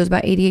tons of videos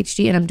about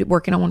ADHD and I'm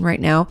working on one right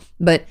now,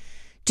 but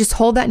just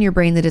hold that in your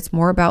brain that it's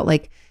more about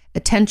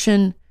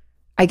attention,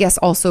 I guess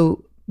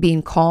also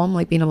being calm,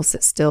 being able to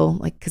sit still,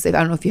 because I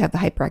don't know if you have the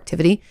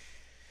hyperactivity.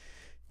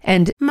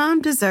 And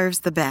Mom deserves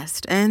the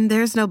best, and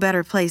there's no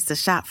better place to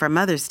shop for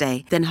Mother's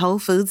Day than Whole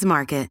Foods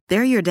Market.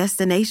 They're your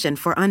destination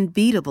for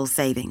unbeatable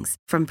savings,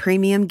 from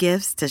premium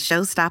gifts to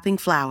show-stopping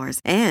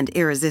flowers and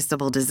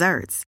irresistible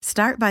desserts.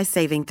 Start by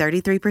saving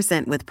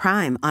 33% with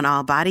Prime on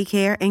all body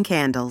care and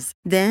candles.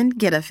 Then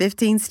get a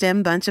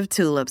 15-stem bunch of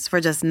tulips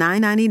for just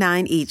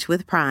 $9.99 each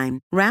with Prime.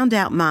 Round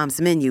out Mom's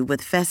menu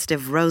with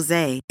festive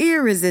rosé,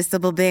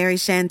 irresistible berry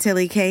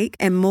chantilly cake,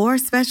 and more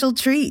special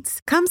treats.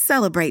 Come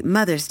celebrate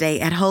Mother's Day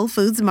at Whole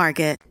Foods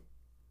Market.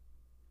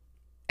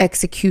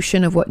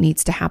 Execution of what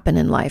needs to happen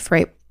in life,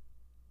 right?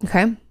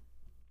 Okay.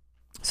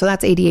 So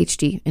that's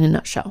ADHD in a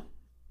nutshell.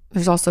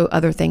 There's also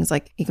other things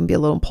you can be a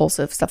little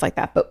impulsive, stuff like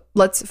that.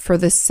 But for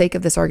the sake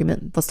of this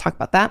argument, let's talk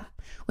about that.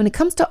 When it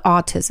comes to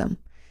autism,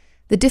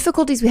 the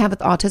difficulties we have with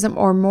autism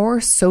are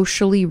more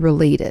socially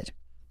related,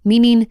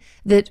 meaning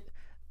that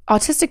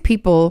autistic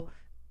people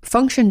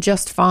function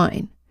just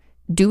fine,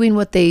 doing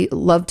what they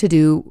love to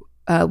do.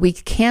 We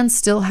can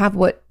still have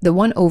the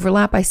one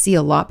overlap I see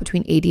a lot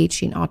between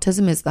ADHD and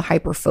autism is the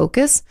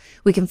hyperfocus.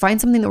 We can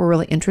find something that we're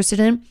really interested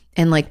in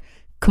and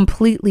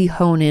completely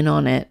hone in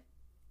on it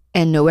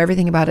and know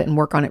everything about it and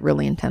work on it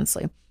really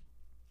intensely.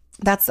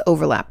 That's the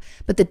overlap.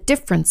 But the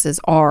differences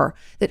are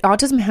that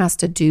autism has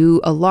to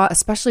do a lot,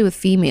 especially with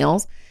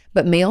females,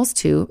 but males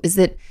too, is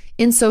that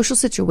in social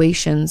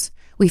situations,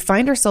 we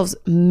find ourselves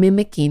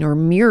mimicking or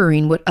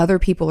mirroring what other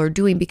people are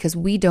doing because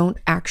we don't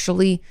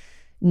actually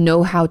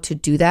know how to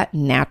do that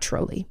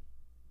naturally.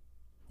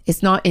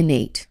 It's not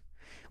innate.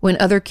 When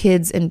other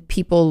kids and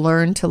people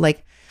learn to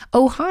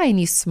oh, hi, and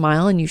you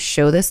smile and you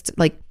show this,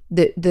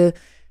 the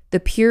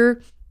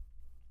pure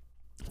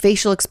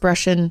facial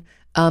expression,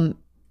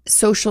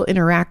 social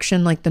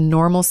interaction, the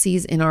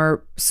normalcies in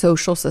our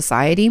social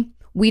society,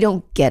 we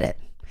don't get it.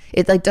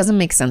 It doesn't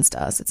make sense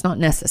to us. It's not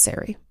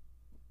necessary.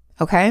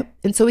 Okay?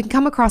 And so we can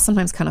come across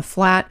sometimes kind of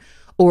flat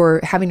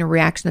or having a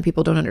reaction that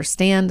people don't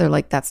understand.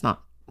 They're that's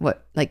not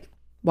what,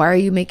 why are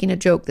you making a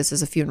joke? This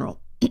is a funeral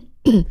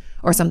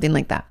or something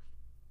like that.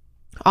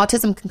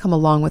 Autism can come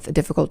along with the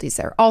difficulties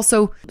there.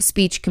 Also,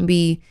 speech can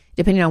be,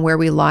 depending on where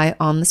we lie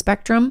on the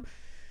spectrum,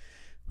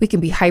 we can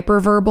be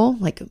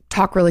hyperverbal,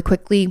 talk really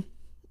quickly,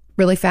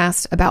 really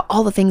fast about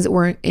all the things that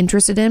we're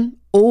interested in,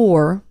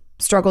 or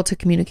struggle to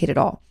communicate at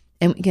all.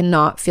 And we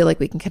cannot feel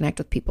like we can connect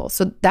with people.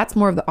 So that's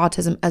more of the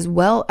autism, as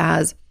well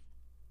as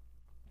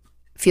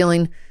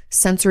feeling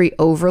sensory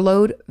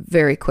overload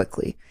very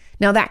quickly.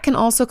 Now that can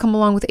also come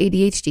along with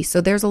ADHD.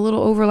 So there's a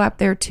little overlap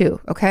there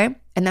too. Okay.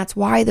 And that's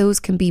why those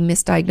can be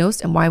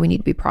misdiagnosed and why we need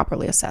to be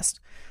properly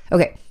assessed.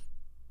 Okay.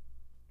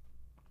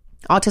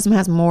 Autism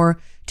has more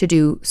to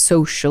do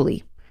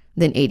socially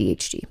than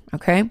ADHD.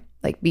 Okay.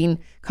 like being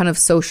kind of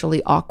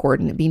socially awkward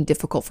and it being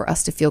difficult for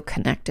us to feel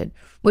connected,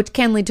 which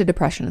can lead to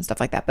depression and stuff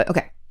like that. But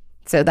okay,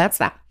 so that's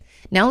that.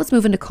 Now let's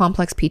move into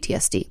complex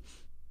PTSD.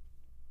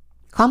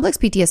 Complex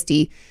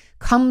PTSD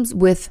comes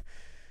with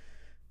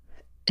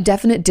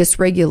definite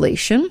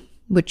dysregulation,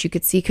 which you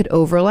could see could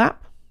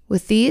overlap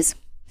with these,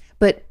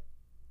 but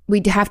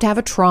we have to have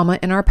a trauma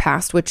in our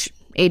past, which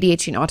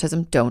ADHD and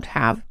autism don't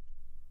have.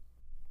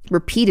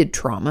 Repeated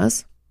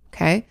traumas,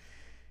 okay?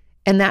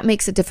 And that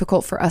makes it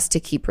difficult for us to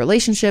keep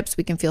relationships.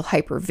 We can feel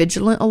hyper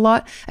vigilant a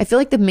lot. I feel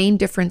like the main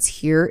difference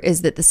here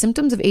is that the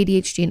symptoms of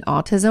ADHD and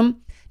autism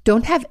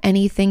don't have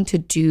anything to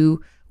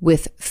do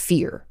with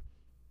fear.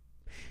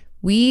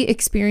 We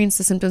experience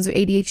the symptoms of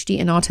ADHD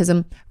and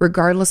autism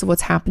regardless of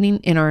what's happening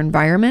in our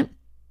environment.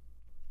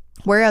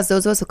 Whereas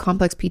those of us with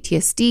complex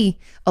PTSD,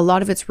 a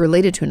lot of it's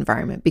related to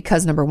environment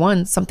because number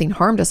one, something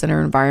harmed us in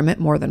our environment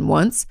more than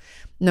once.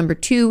 Number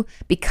two,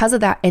 because of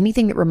that,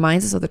 anything that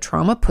reminds us of the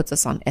trauma puts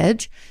us on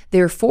edge.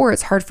 Therefore,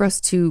 it's hard for us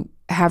to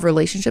have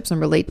relationships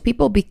and relate to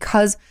people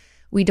because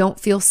we don't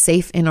feel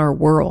safe in our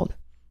world.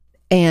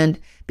 And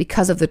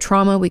because of the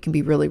trauma, we can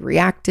be really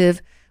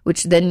reactive,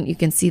 which then you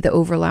can see the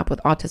overlap with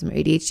autism or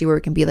ADHD where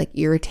it can be like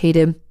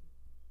irritated,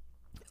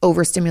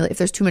 overstimulated. If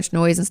there's too much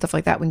noise and stuff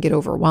like that, we can get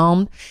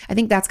overwhelmed. I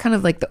think that's kind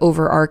of like the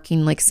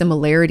overarching like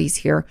similarities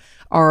here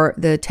are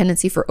the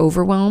tendency for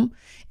overwhelm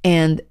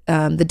and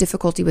the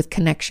difficulty with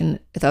connection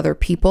with other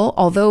people.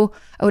 Although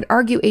I would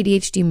argue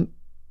ADHD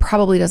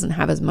probably doesn't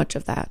have as much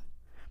of that.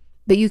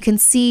 But you can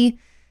see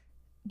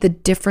the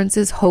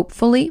differences,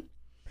 hopefully,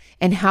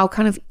 and how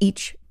kind of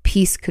each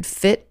piece could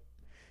fit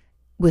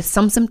with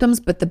some symptoms,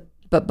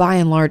 but by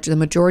and large, the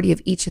majority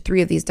of each of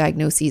three of these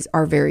diagnoses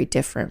are very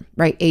different,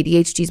 right?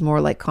 ADHD is more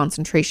like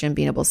concentration,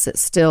 being able to sit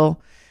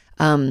still,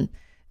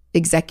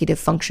 executive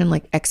function,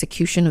 like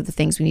execution of the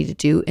things we need to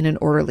do in an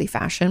orderly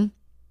fashion.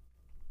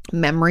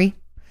 Memory.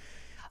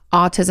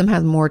 Autism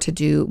has more to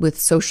do with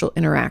social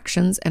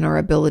interactions and our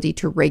ability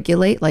to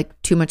regulate, like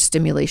too much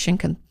stimulation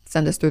can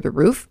send us through the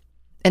roof.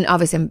 And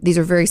obviously, these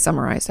are very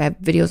summarized. I have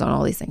videos on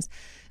all these things.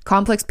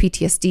 Complex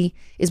PTSD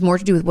is more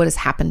to do with what has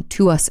happened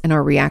to us and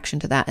our reaction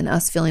to that and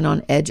us feeling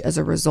on edge as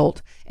a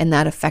result and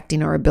that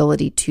affecting our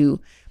ability to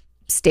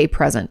stay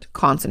present,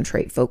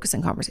 concentrate, focus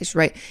in conversation,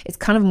 right? It's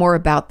kind of more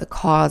about the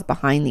cause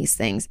behind these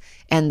things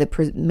and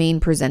the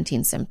main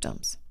presenting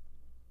symptoms.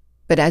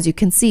 But as you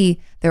can see,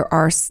 there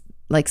are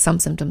like some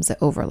symptoms that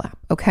overlap,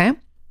 okay?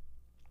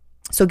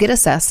 So get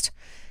assessed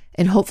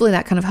and hopefully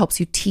that kind of helps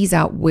you tease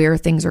out where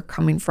things are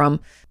coming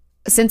from.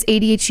 Since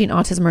ADHD and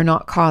autism are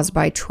not caused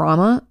by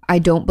trauma, I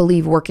don't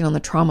believe working on the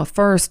trauma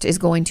first is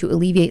going to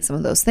alleviate some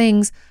of those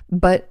things,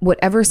 but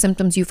whatever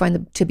symptoms you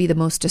find to be the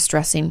most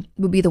distressing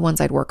would be the ones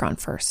I'd work on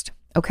first,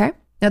 okay?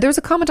 Now there's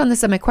a comment on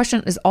this that my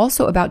question is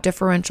also about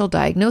differential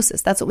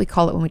diagnosis. That's what we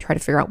call it when we try to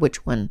figure out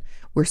which one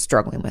we're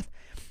struggling with.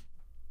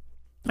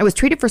 I was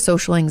treated for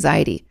social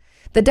anxiety.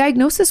 The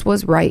diagnosis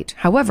was right.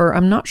 However,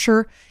 I'm not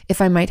sure if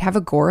I might have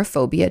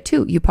agoraphobia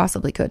too. You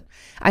possibly could.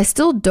 I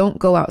still don't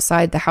go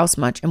outside the house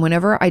much, and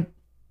whenever I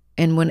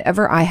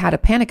had a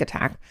panic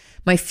attack,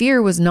 my fear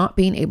was not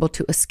being able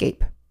to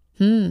escape.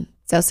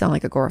 Does sound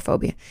like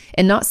agoraphobia.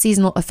 And not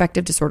seasonal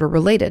affective disorder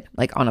related,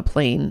 like on a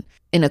plane,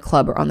 in a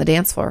club, or on the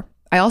dance floor.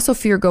 I also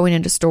fear going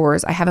into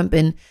stores I haven't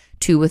been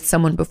to with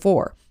someone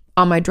before.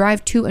 On my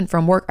drive to and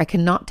from work, I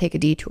cannot take a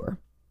detour,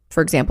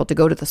 for example, to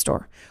go to the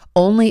store,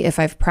 only if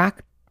I've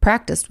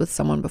practiced with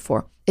someone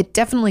before. It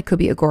definitely could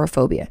be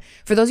agoraphobia.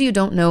 For those of you who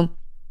don't know,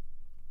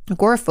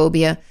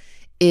 agoraphobia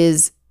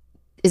is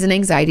an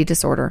anxiety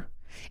disorder,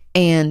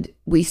 and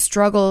we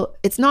struggle.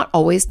 It's not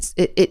always,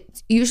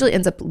 it usually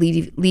ends up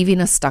leaving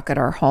us stuck at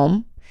our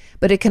home,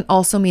 but it can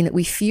also mean that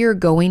we fear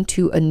going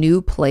to a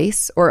new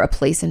place or a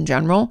place in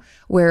general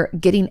where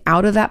getting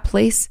out of that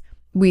place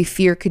we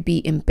fear could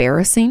be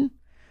embarrassing,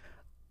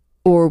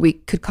 or we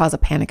could cause a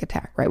panic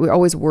attack, right? We're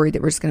always worried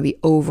that we're just going to be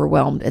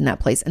overwhelmed in that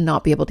place and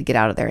not be able to get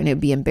out of there, and it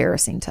would be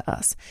embarrassing to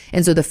us.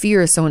 And so the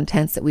fear is so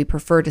intense that we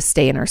prefer to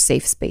stay in our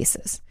safe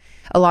spaces.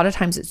 A lot of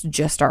times it's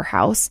just our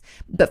house,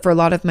 but for a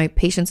lot of my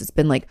patients, it's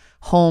been like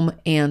home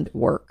and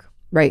work,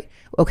 right?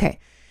 Okay.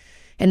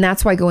 And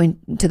that's why going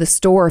to the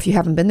store, if you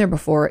haven't been there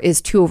before,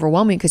 is too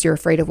overwhelming because you're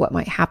afraid of what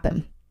might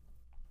happen.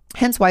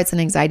 Hence why it's an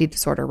anxiety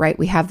disorder, right?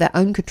 We have that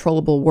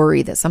uncontrollable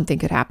worry that something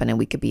could happen and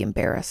we could be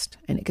embarrassed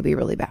and it could be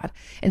really bad.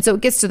 And so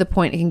it gets to the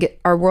point,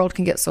 our world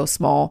can get so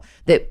small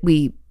that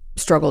we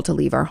struggle to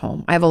leave our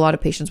home. I have a lot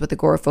of patients with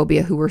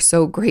agoraphobia who were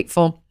so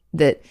grateful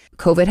that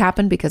COVID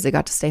happened because they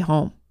got to stay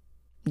home,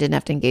 didn't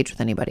have to engage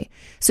with anybody.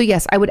 So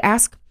yes, I would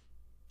ask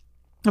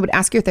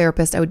your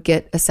therapist, I would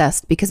get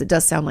assessed, because it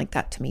does sound like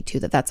that to me too,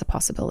 that's a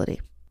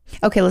possibility.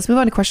 Okay, let's move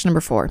on to question number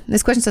 4.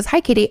 This question says,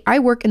 hi, Katie, I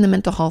work in the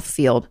mental health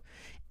field.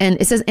 And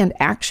it says, and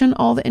action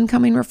all the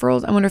incoming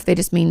referrals. I wonder if they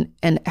just mean,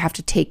 and have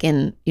to take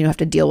in, have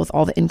to deal with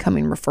all the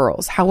incoming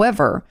referrals.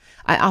 However,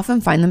 I often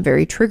find them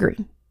very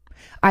triggering.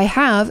 I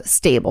have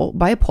stable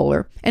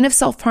bipolar and have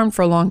self-harmed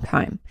for a long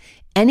time.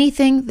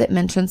 Anything that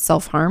mentions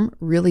self-harm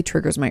really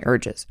triggers my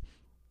urges.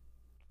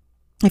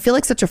 I feel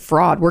like such a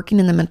fraud working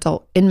in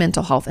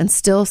mental health and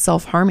still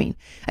self-harming.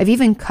 I've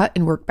even cut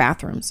in work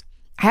bathrooms.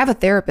 I have a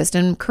therapist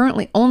and I'm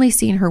currently only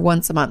seeing her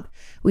once a month.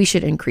 We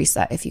should increase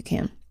that if you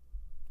can.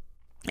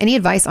 Any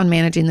advice on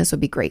managing this would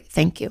be great.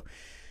 Thank you.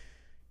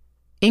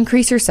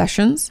 Increase your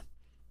sessions,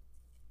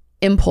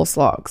 impulse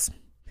logs.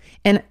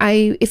 And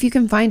if you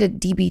can find a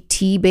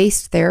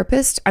DBT-based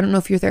therapist, I don't know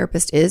if your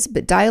therapist is,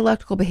 but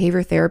dialectical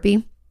behavior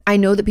therapy, I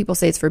know that people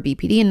say it's for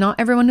BPD and not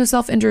everyone who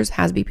self-injures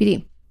has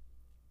BPD,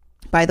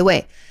 by the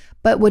way.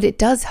 But what it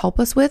does help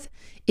us with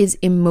is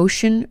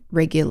emotion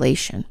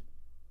regulation.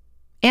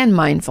 And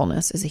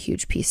mindfulness is a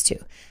huge piece too.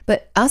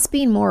 But us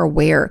being more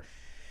aware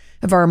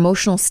of our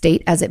emotional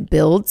state as it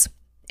builds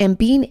and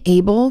being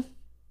able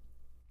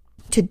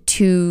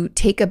to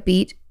take a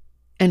beat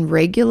and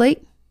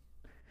regulate,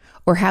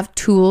 or have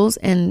tools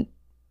and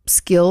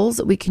skills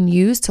that we can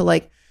use to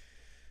like,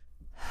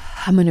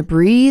 I'm going to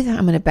breathe,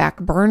 I'm going to back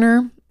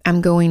burner,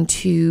 I'm going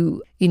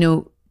to,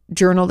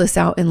 journal this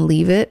out and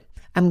leave it.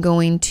 I'm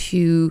going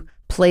to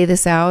play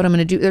this out. I'm going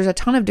to do, there's a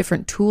ton of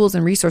different tools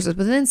and resources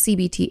within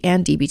CBT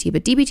and DBT,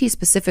 but DBT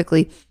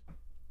specifically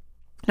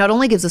not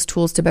only gives us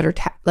tools to better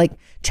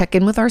check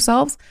in with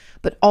ourselves,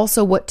 but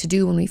also what to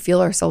do when we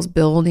feel ourselves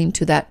building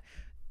to that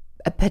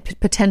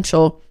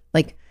potential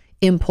like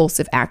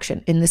impulsive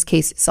action, in this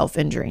case,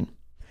 self-injuring.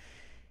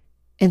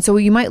 And so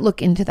you might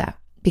look into that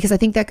because I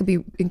think that could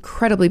be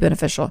incredibly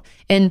beneficial.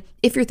 And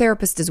if your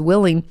therapist is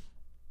willing,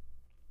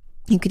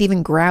 you could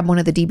even grab one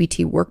of the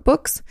DBT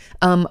workbooks.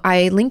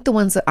 I linked the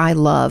ones that I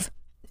love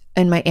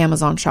in my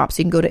Amazon shop. So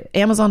you can go to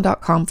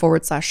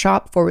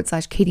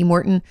amazon.com/shop/Katie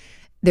Morton.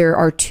 There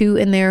are 2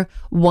 in there.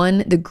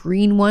 One, the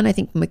green one, I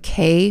think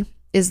McKay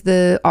is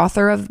the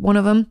author of one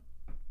of them.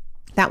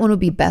 That one would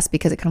be best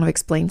because it kind of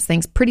explains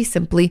things pretty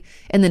simply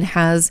and then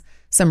has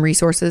some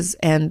resources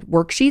and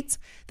worksheets.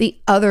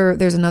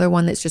 There's another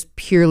one that's just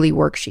purely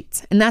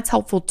worksheets, and that's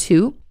helpful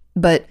too.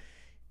 But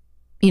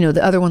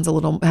the other one's is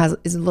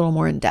a little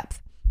more in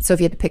depth. So if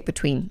you had to pick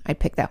between, I'd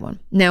pick that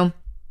one. Now,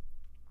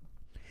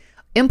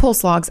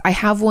 impulse logs. I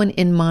have one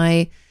in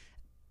my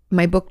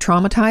book,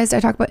 Traumatized.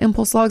 I talk about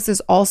impulse logs. There's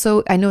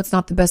also, I know it's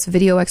not the best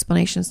video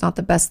explanation. It's not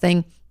the best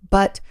thing,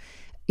 but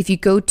if you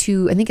go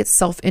to, I think it's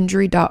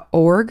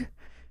selfinjury.org,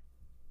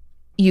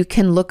 you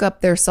can look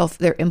up their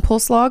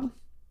impulse log.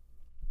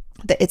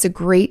 It's a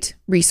great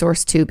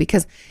resource too,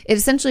 because it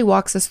essentially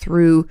walks us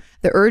through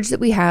the urge that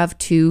we have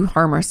to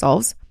harm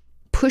ourselves,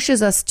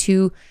 pushes us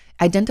to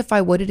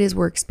identify what it is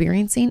we're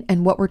experiencing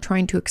and what we're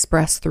trying to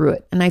express through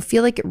it. And I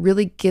feel like it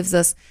really gives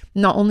us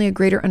not only a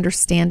greater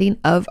understanding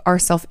of our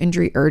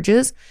self-injury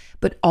urges,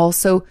 but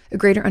also a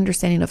greater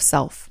understanding of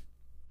self.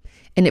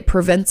 And it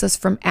prevents us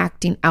from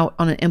acting out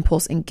on an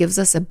impulse and gives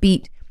us a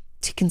beat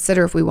to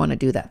consider if we want to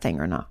do that thing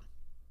or not.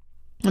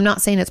 I'm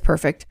not saying it's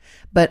perfect,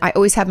 but I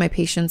always have my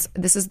patients.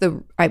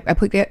 I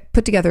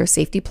put together a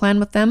safety plan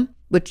with them,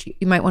 which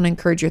you might want to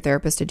encourage your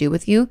therapist to do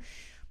with you.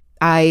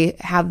 I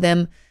have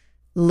them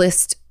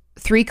list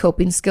 3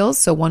 coping skills.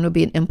 So one would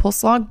be an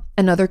impulse log.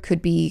 Another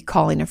could be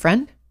calling a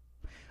friend,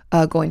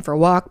 going for a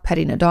walk,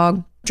 petting a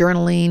dog,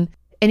 journaling,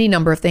 any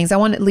number of things. I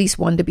want at least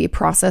one to be a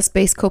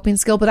process-based coping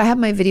skill, but I have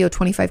my video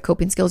 25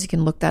 coping skills. You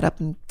can look that up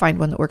and find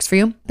one that works for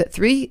you. But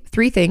three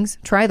things,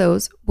 try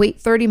those,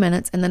 wait 30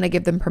 minutes, and then I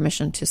give them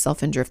permission to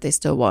self-injure if they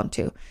still want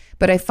to.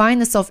 But I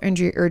find the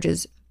self-injury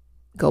urges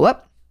go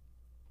up,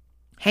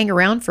 hang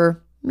around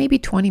for maybe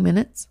 20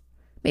 minutes,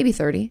 maybe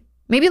 30,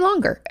 maybe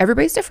longer.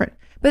 Everybody's different,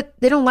 but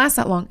they don't last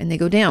that long and they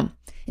go down.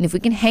 And if we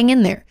can hang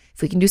in there,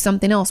 if we can do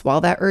something else while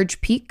that urge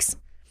peaks,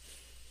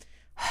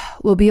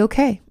 we'll be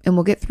okay and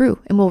we'll get through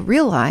and we'll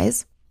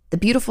realize the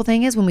beautiful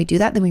thing is when we do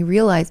that, then we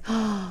realize,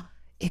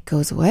 it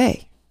goes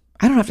away.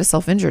 I don't have to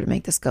self-injure to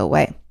make this go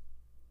away.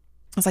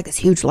 It's like this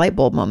huge light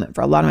bulb moment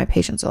for a lot of my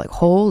patients. They're like,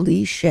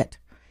 holy shit,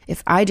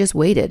 if I just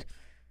waited,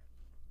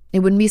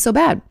 it wouldn't be so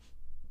bad.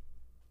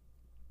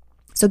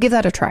 So give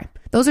that a try.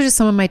 Those are just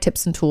some of my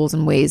tips and tools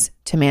and ways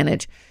to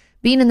manage.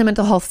 Being in the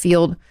mental health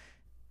field,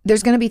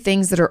 there's going to be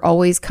things that are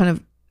always kind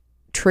of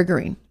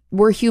triggering.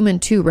 We're human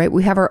too, right?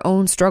 We have our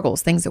own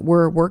struggles, things that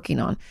we're working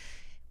on.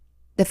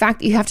 The fact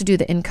that you have to do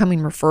the incoming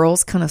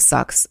referrals kind of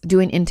sucks.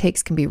 Doing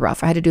intakes can be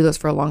rough. I had to do those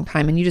for a long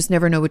time and you just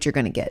never know what you're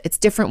going to get. It's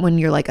different when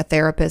you're like a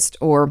therapist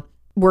or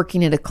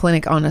working at a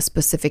clinic on a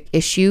specific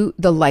issue.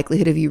 The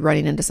likelihood of you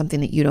running into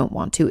something that you don't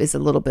want to is a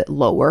little bit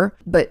lower,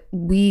 but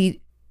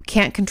we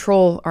can't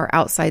control our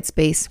outside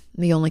space.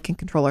 We only can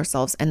control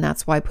ourselves. And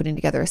that's why putting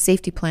together a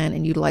safety plan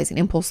and utilizing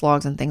impulse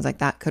logs and things like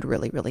that could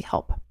really, really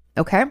help.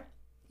 Okay?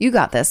 You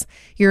got this.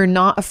 You're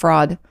not a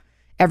fraud.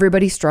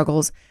 Everybody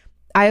struggles.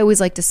 I always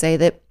like to say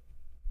that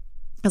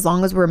as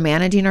long as we're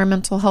managing our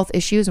mental health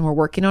issues and we're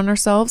working on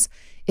ourselves,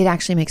 it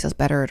actually makes us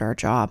better at our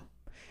job.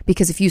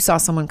 Because if you saw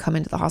someone come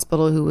into the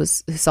hospital who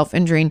was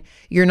self-injuring,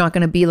 you're not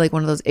going to be like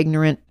one of those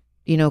ignorant,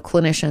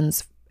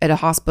 clinicians at a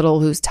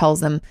hospital who tells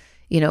them,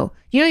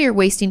 you're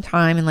wasting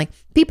time and like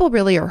people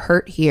really are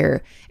hurt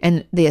here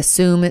and they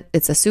assume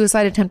it's a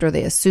suicide attempt or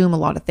they assume a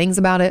lot of things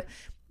about it.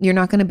 You're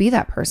not going to be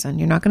that person.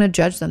 You're not going to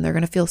judge them. They're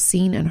going to feel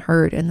seen and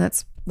heard. And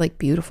that's like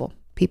beautiful.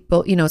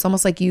 People, it's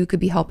almost like you could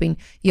be helping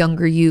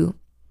younger you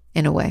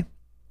in a way.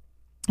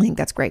 I think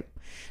that's great.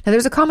 Now,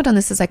 there's a comment on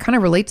this as I kind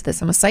of relate to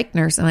this. I'm a psych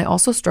nurse and I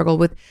also struggle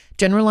with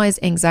generalized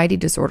anxiety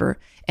disorder,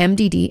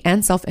 MDD,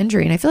 and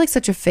self-injury. And I feel like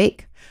such a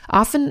fake,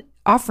 often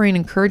offering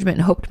encouragement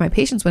and hope to my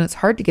patients when it's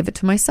hard to give it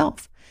to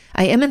myself.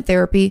 I am in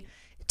therapy,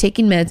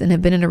 taking meds, and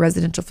have been in a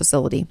residential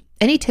facility.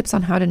 Any tips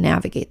on how to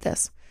navigate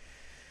this?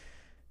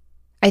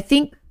 I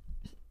think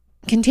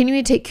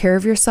continuing to take care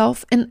of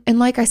yourself. And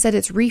like I said,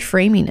 it's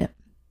reframing it.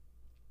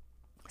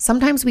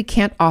 Sometimes we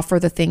can't offer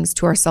the things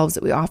to ourselves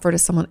that we offer to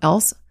someone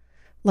else.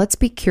 Let's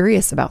be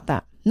curious about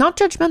that. Not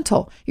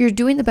judgmental. You're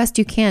doing the best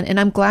you can. And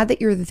I'm glad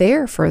that you're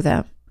there for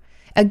them.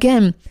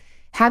 Again,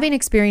 having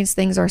experienced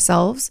things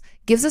ourselves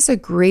gives us a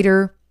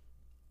greater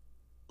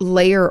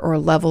layer or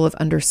level of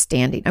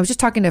understanding. I was just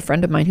talking to a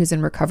friend of mine who's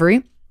in recovery.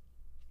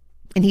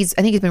 And I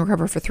think he's been in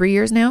recovery for 3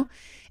 years now.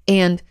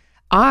 And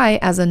I,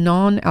 as a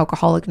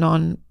non-alcoholic,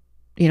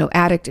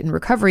 addict in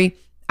recovery,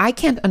 I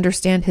can't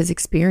understand his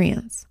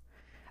experience.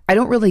 I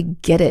don't really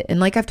get it.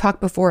 And like I've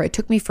talked before, it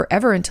took me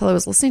forever until I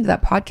was listening to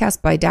that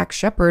podcast by Dax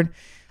Shepard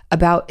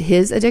about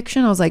his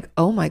addiction. I was like,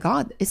 oh my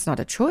God, it's not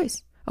a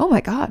choice. Oh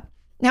my God.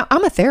 Now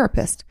I'm a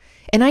therapist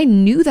and I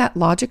knew that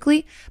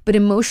logically, but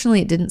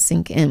emotionally it didn't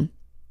sink in.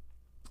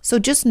 So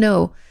just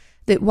know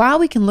that while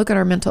we can look at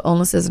our mental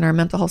illnesses and our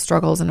mental health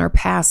struggles and our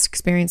past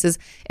experiences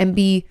and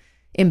be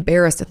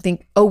embarrassed and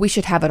think, oh, we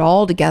should have it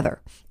all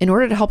together. In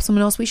order to help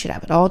someone else, we should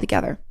have it all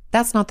together.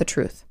 That's not the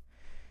truth.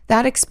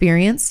 That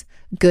experience,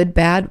 good,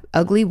 bad,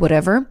 ugly,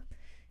 whatever,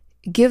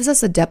 gives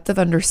us a depth of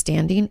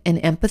understanding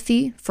and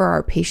empathy for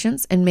our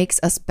patients and makes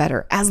us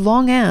better as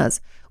long as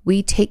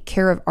we take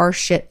care of our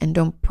shit and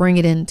don't bring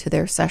it into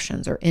their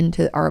sessions or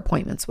into our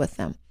appointments with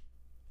them.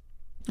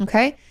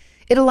 Okay?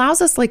 It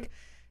allows us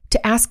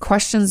to ask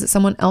questions that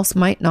someone else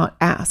might not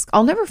ask.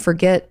 I'll never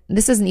forget,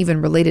 this isn't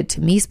even related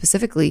to me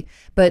specifically,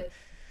 but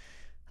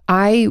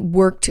I've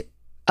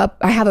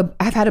had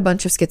a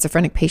bunch of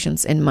schizophrenic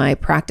patients in my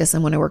practice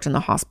and when I worked in the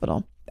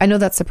hospital. I know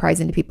that's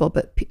surprising to people,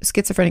 but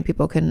schizophrenic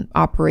people can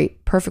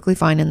operate perfectly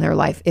fine in their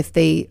life if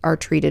they are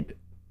treated,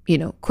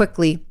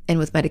 quickly and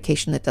with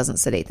medication that doesn't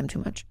sedate them too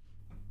much.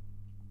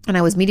 And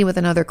I was meeting with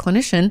another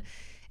clinician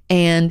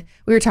and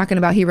we were talking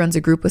about, he runs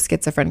a group with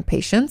schizophrenic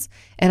patients.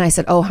 And I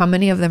said, oh, how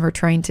many of them are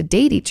trying to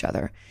date each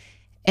other?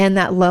 And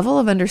that level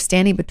of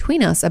understanding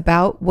between us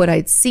about what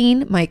I'd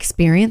seen, my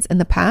experience in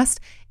the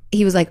past,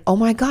 he was like, oh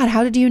my God,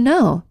 how did you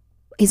know?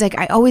 He's like,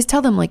 I always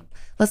tell them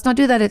let's not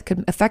do that. It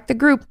could affect the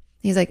group.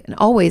 He's like, and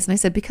always. And I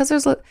said, because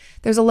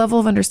there's a level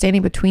of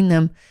understanding between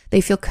them.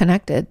 They feel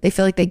connected. They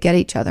feel like they get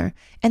each other.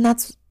 And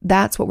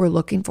that's what we're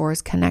looking for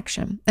is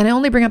connection. And I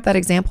only bring up that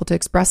example to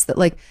express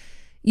that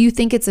you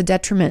think it's a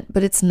detriment,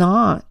 but it's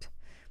not.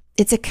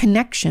 It's a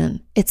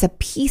connection. It's a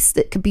piece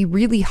that could be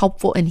really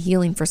helpful and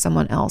healing for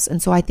someone else.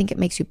 And so I think it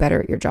makes you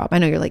better at your job. I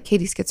know you're like,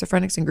 Katie,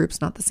 schizophrenics and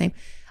groups not the same.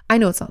 I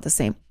know it's not the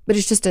same, but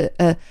it's just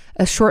a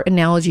short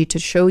analogy to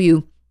show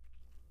you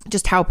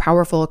just how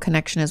powerful a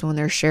connection is when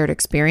there's shared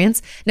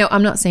experience. Now,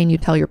 I'm not saying you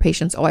tell your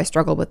patients, oh, I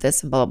struggle with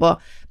this and blah, blah,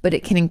 blah, but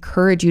it can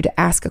encourage you to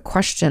ask a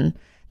question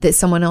that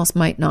someone else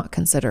might not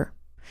consider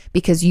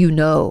because you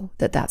know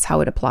that that's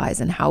how it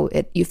applies and how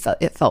it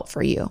felt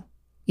for you,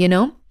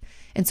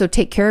 And so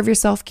take care of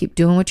yourself, keep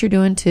doing what you're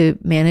doing to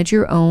manage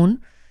your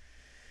own.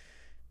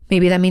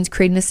 Maybe that means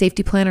creating a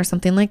safety plan or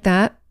something like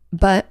that,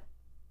 but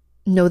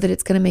know that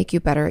it's going to make you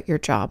better at your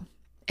job.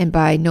 And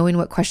by knowing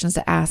what questions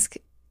to ask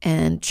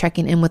and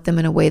checking in with them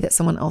in a way that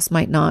someone else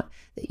might not,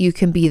 that you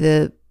can be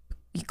the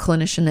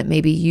clinician that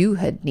maybe you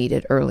had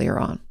needed earlier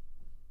on.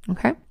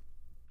 Okay.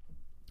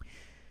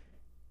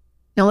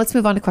 Now let's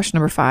move on to question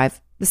number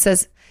 5. This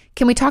says,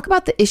 can we talk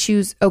about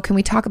issues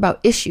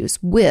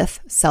with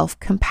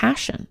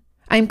self-compassion?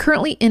 I am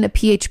currently in a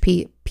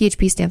PHP.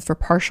 PHP stands for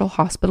Partial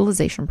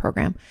Hospitalization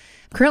Program.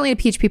 I'm currently in a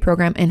PHP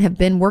program and have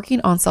been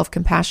working on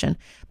self-compassion,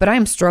 but I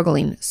am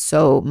struggling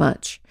so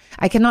much.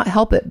 I cannot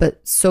help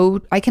but so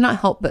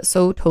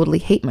totally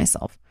hate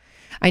myself.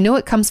 I know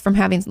it comes from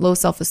having low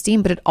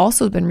self-esteem, but it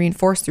also has been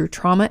reinforced through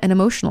trauma and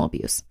emotional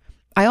abuse.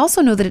 I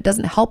also know that it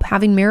doesn't help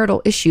having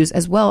marital issues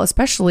as well,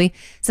 especially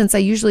since I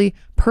usually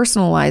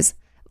personalize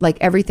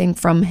everything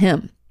from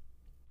him.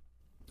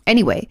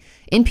 Anyway,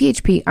 in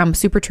PHP, I'm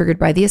super triggered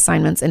by the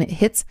assignments and it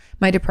hits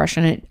my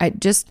depression.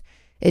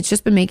 It's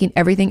just been making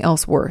everything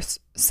else worse.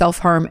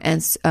 Self-harm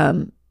and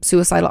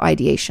suicidal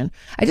ideation.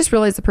 I just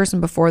realized the person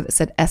before that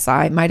said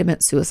SI might have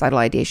meant suicidal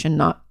ideation,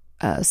 not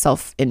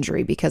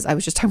self-injury, because I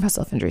was just talking about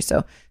self-injury.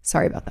 So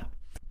sorry about that.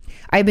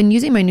 I've been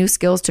using my new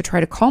skills to try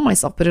to calm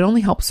myself, but it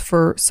only helps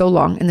for so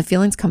long and the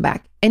feelings come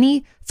back.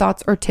 Any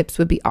thoughts or tips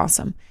would be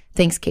awesome.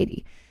 Thanks,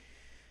 Katie.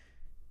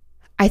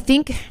 I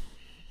think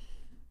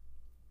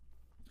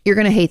you're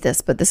going to hate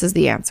this, but this is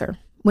the answer.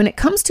 When it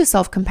comes to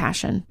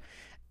self-compassion,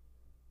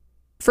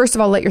 first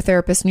of all, let your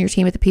therapist and your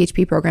team at the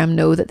PHP program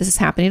know that this is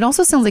happening. It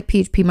also sounds like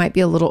PHP might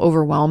be a little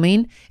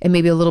overwhelming and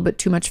maybe a little bit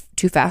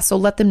too fast. So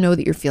let them know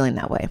that you're feeling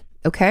that way.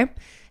 Okay.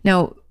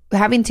 Now,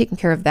 having taken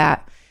care of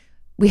that,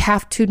 we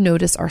have to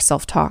notice our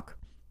self-talk.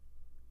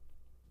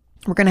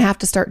 we're going to have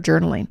to start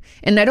journaling.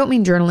 And I don't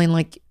mean journaling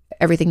like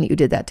everything that you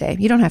did that day.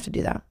 You don't have to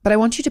do that. But I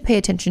want you to pay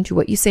attention to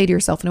what you say to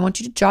yourself, and I want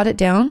you to jot it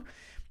down.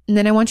 And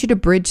then I want you to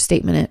bridge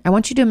statement it. I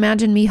want you to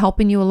imagine me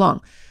helping you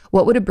along.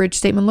 What would a bridge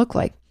statement look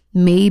like?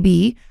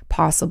 Maybe,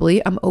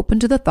 possibly, I'm open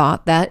to the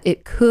thought that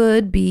it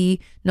could be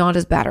not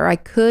as bad, or I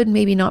could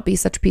maybe not be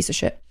such a piece of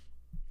shit.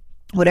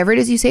 Whatever it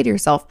is you say to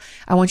yourself,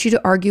 I want you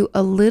to argue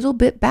a little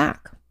bit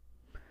back.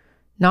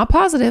 Not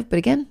positive, but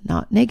again,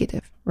 not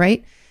negative,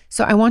 right?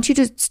 So I want you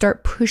to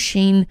start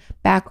pushing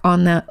back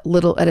on that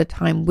little at a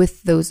time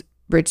with those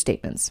bridge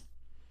statements.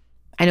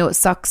 I know it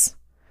sucks.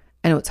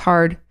 I know it's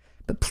hard,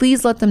 but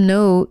please let them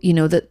know,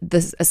 that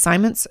the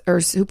assignments are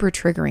super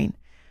triggering.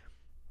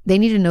 They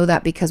need to know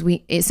that because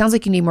it sounds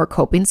like you need more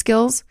coping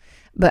skills,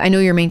 but I know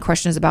your main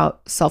question is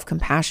about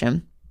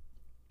self-compassion.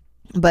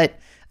 But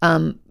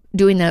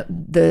doing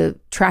the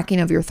tracking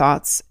of your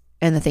thoughts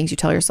and the things you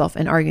tell yourself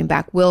and arguing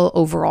back will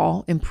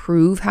overall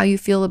improve how you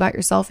feel about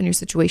yourself and your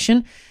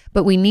situation.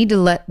 But we need to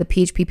let the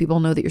PHP people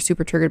know that you're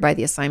super triggered by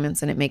the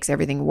assignments and it makes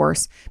everything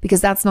worse,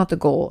 because that's not the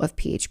goal of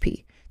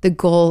PHP. The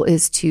goal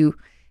is to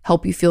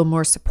help you feel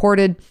more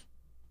supported,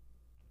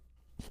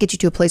 get you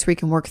to a place where you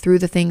can work through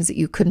the things that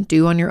you couldn't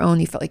do on your own.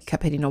 You felt like you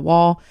kept hitting a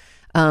wall.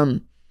 I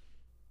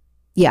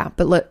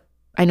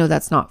know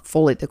that's not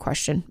fully the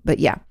question, but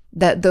yeah,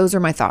 those are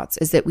my thoughts,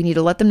 is that we need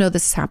to let them know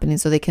this is happening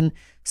so they can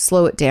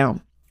slow it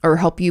down or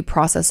help you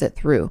process it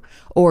through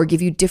or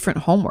give you different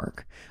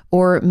homework.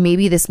 Or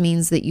maybe this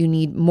means that you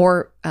need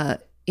more,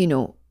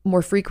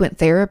 more frequent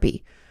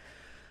therapy,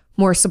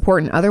 more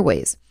support in other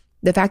ways.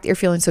 The fact that you're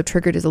feeling so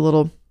triggered is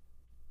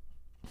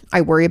I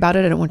worry about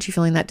it. I don't want you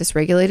feeling that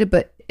dysregulated,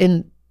 but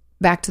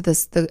back to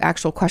the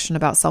actual question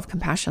about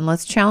self-compassion,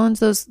 let's challenge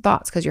those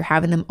thoughts, because you're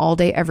having them all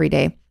day, every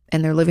day,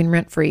 and they're living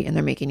rent-free and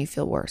they're making you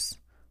feel worse.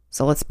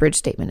 So let's bridge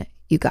statement it.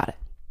 You got it.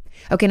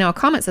 Okay, now a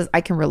comment says,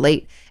 I can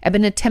relate. I've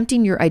been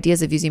attempting your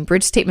ideas of using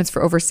bridge statements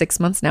for over 6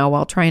 months now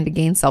while trying to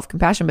gain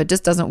self-compassion, but it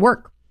just doesn't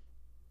work.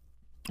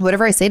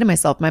 Whatever I say to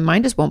myself, my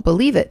mind just won't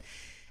believe it.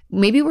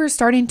 Maybe we're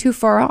starting too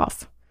far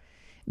off.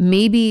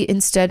 Maybe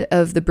instead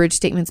of the bridge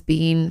statements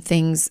being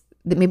things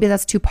that maybe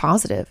that's too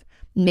positive.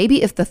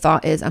 Maybe if the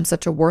thought is, I'm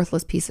such a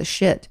worthless piece of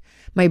shit,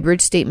 my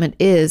bridge statement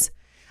is,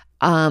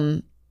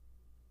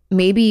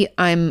 maybe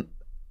I'm,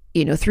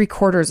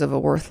 3/4 of a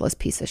worthless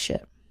piece of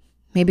shit.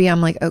 Maybe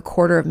I'm like a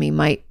quarter of me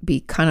might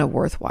be kind of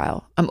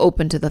worthwhile. I'm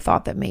open to the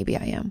thought that maybe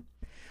I am.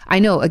 I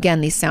know,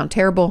 again, these sound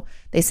terrible.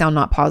 They sound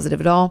not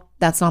positive at all.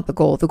 That's not the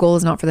goal. The goal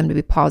is not for them to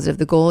be positive.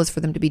 The goal is for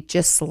them to be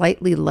just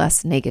slightly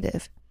less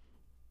negative.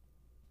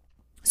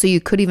 So you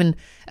could even,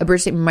 a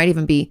bridge statement might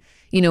even be,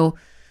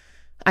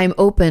 I'm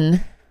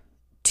open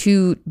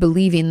to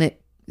believing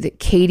that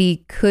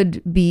Katie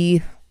could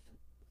be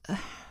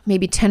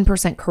maybe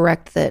 10%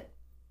 correct that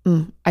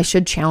I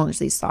should challenge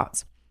these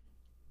thoughts.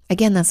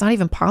 Again, that's not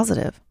even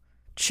positive.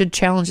 Should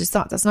challenge these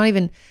thoughts. That's not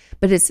even,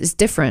 but it's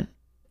different.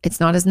 It's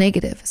not as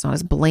negative. It's not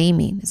as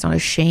blaming. It's not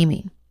as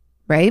shaming,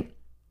 right?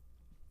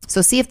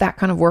 So see if that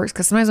kind of works.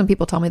 Because sometimes when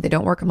people tell me they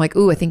don't work, I'm like,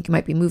 ooh, I think you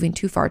might be moving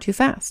too far, too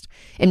fast.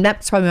 And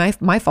that's probably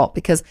my fault,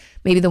 because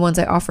maybe the ones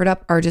I offered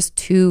up are just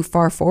too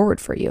far forward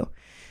for you.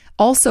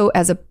 Also,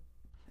 as a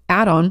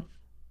add-on,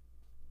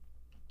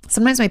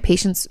 sometimes my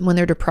patients, when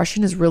their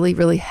depression is really,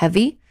 really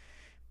heavy,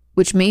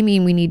 which may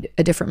mean we need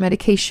a different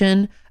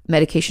medication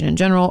in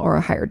general, or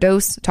a higher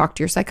dose, talk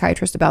to your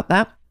psychiatrist about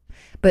that.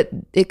 But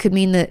it could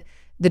mean that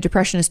the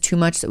depression is too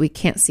much that we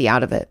can't see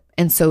out of it.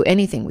 And so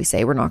anything we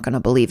say, we're not going to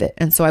believe it.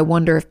 And so I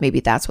wonder if maybe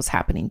that's what's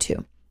happening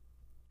too.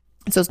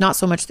 So it's not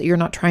so much that you're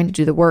not trying to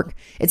do the work,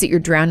 it's that you're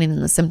drowning in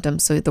the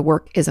symptoms, so the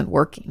work isn't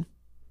working.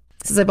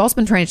 Since I've also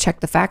been trying to check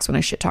the facts when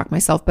I shit talk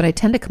myself, but I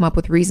tend to come up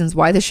with reasons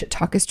why the shit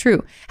talk is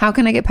true. How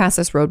can I get past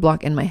this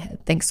roadblock in my head?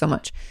 Thanks so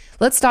much.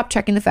 Let's stop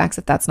checking the facts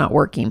if that's not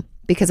working.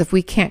 Because if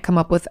we can't come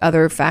up with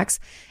other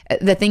facts,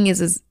 the thing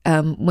is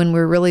when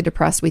we're really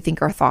depressed, we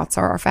think our thoughts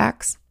are our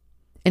facts.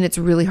 And it's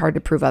really hard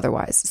to prove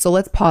otherwise. So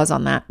let's pause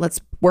on that.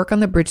 Let's work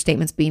on the bridge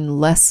statements being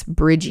less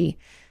bridgy,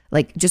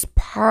 just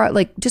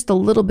a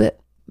little bit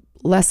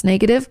less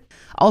negative.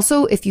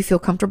 Also, if you feel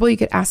comfortable, you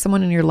could ask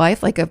someone in your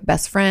life, like a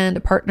best friend,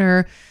 a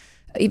partner,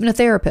 even a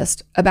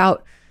therapist,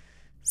 about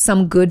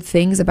some good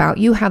things about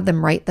you. Have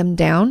them write them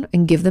down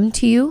and give them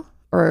to you,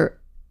 or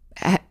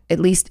at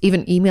least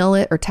even email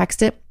it or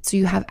text it so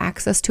you have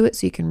access to it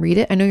so you can read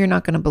it. I know you're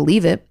not going to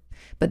believe it,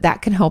 but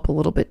that can help a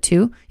little bit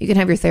too. You can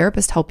have your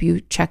therapist help you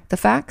check the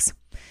facts.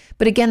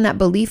 But again, that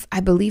belief,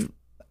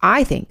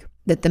 I think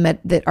that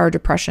that our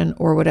depression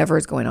or whatever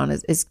is going on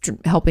is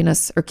helping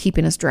us or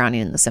keeping us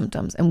drowning in the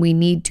symptoms. And we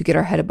need to get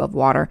our head above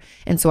water.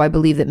 And so I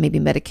believe that maybe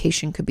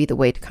medication could be the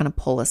way to kind of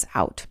pull us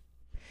out,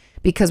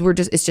 because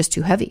it's just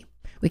too heavy.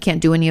 We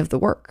can't do any of the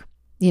work,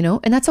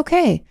 and that's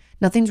okay.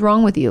 Nothing's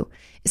wrong with you.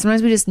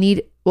 Sometimes we just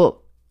need,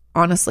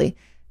 honestly,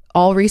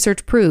 all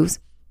research proves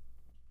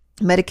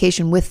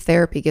medication with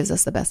therapy gives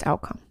us the best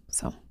outcome.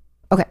 So,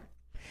 okay.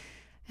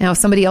 Now,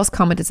 somebody else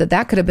commented, said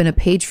that could have been a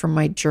page from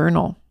my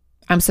journal.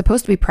 I'm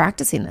supposed to be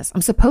practicing this.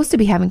 I'm supposed to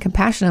be having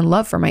compassion and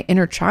love for my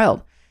inner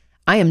child.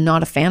 I am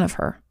not a fan of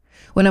her.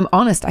 When I'm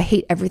honest, I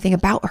hate everything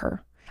about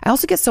her. I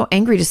also get so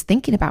angry just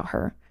thinking about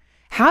her.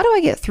 How do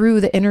I get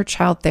through the inner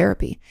child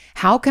therapy?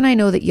 How can I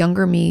know that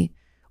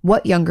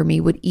what younger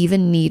me would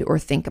even need or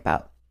think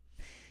about?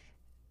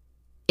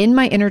 In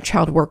my inner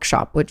child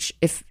workshop, which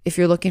if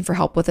you're looking for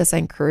help with this, I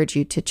encourage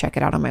you to check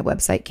it out on my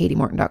website,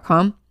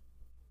 katiemorton.com.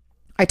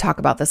 I talk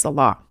about this a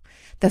lot.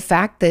 The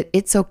fact that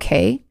it's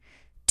okay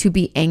to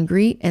be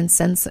angry and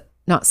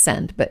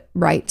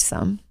write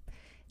some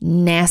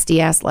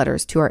nasty ass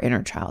letters to our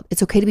inner child.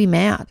 It's okay to be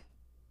mad.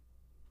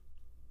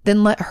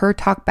 Then let her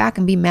talk back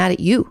and be mad at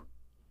you.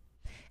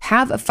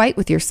 Have a fight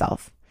with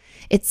yourself.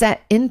 It's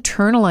that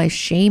internalized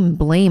shame,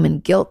 blame,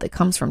 and guilt that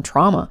comes from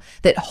trauma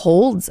that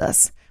holds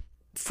us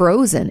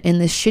frozen in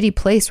this shitty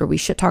place where we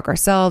shit talk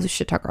ourselves, we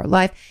shit talk our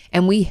life,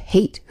 and we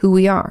hate who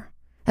we are.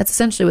 That's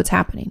essentially what's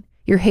happening.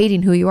 You're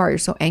hating who you are. You're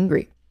so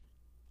angry.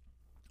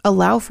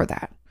 Allow for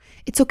that.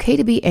 It's okay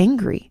to be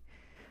angry.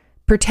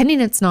 Pretending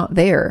it's not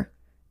there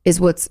is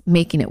what's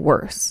making it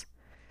worse.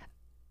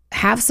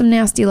 Have some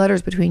nasty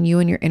letters between you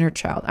and your inner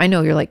child. I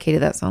know you're like, Katie,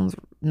 that sounds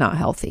not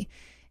healthy.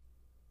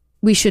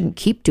 We shouldn't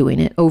keep doing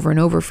it over and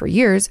over for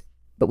years,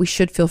 but we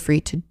should feel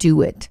free to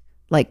do it,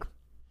 like,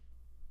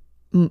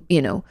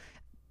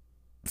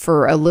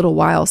 for a little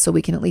while so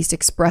we can at least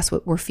express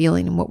what we're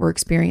feeling and what we're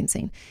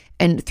experiencing.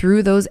 And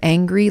through those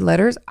angry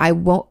letters,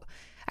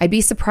 I'd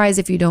be surprised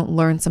if you don't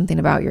learn something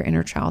about your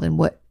inner child and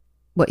what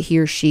he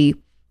or she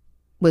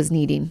was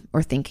needing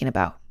or thinking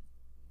about.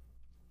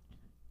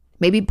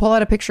 Maybe pull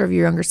out a picture of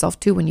your younger self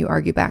too when you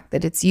argue back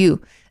that it's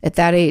you at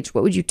that age.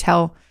 What would you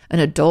tell an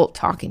adult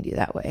talking to you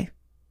that way?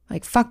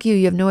 Like, fuck you,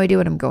 you have no idea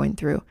what I'm going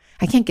through.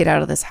 I can't get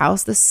out of this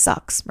house. This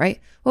sucks, right?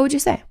 What would you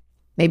say?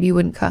 Maybe you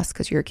wouldn't cuss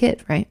because you're a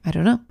kid, right? I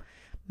don't know.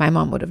 My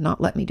mom would have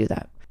not let me do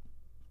that.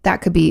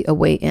 That could be a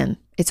way in.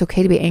 It's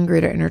okay to be angry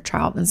at our inner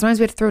child. And sometimes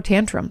we have to throw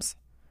tantrums.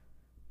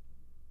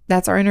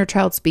 That's our inner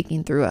child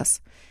speaking through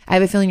us. I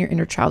have a feeling your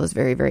inner child is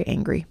very, very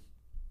angry.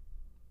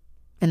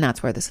 And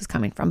that's where this is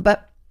coming from.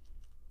 But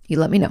you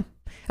let me know.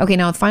 Okay,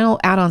 now the final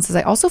add-on says,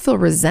 I also feel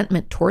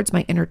resentment towards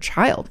my inner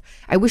child.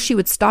 I wish she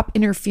would stop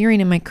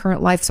interfering in my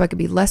current life so I could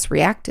be less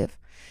reactive.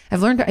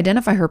 I've learned to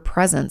identify her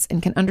presence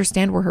and can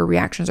understand where her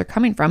reactions are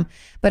coming from,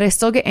 but I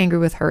still get angry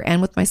with her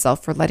and with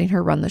myself for letting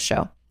her run the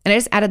show. And I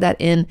just added that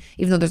in,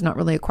 even though there's not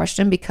really a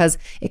question, because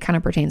it kind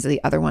of pertains to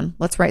the other one.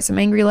 Let's write some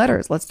angry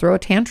letters. Let's throw a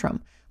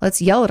tantrum.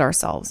 Let's yell at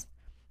ourselves.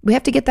 We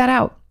have to get that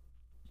out.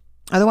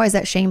 Otherwise,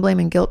 that shame, blame,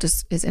 and guilt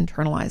just is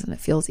internalized and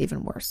it feels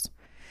even worse.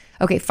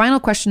 Okay, final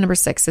question number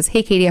 6 says,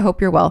 hey, Katie, I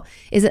hope you're well.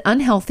 Is it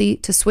unhealthy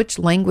to switch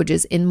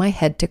languages in my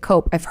head to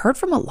cope? I've heard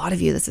from a lot of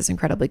you this is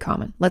incredibly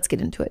common. Let's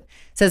get into it.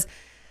 It says,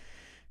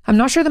 I'm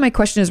not sure that my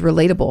question is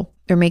relatable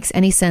or makes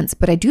any sense,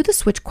 but I do the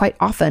switch quite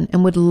often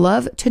and would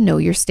love to know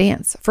your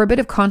stance. For a bit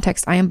of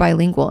context, I am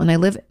bilingual and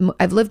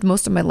I've lived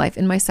most of my life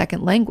in my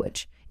second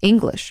language,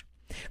 English.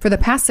 For the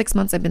past 6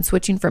 months, I've been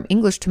switching from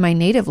English to my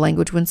native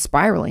language when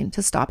spiraling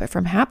to stop it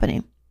from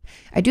happening.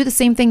 I do the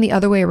same thing the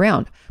other way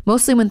around,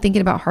 mostly when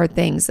thinking about hard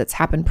things that's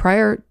happened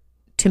prior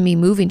to me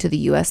moving to the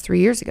US 3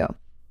 years ago.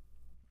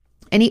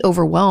 Any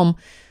overwhelm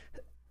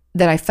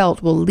that I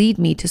felt will lead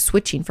me to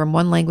switching from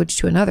one language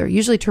to another,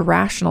 usually to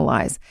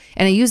rationalize.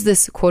 And I use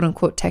this quote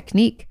unquote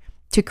technique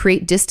to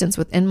create distance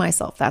within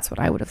myself. That's what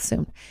I would have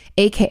assumed,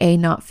 AKA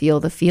not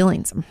feel the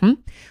feelings.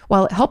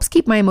 While it helps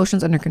keep my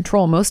emotions under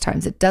control most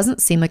times, it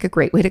doesn't seem like a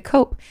great way to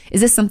cope.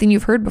 Is this something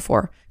you've heard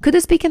before? Could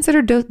this be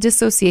considered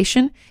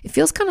dissociation? It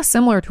feels kind of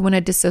similar to when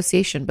I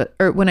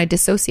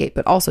dissociate,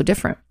 but also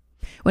different.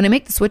 When I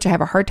make the switch, I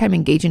have a hard time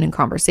engaging in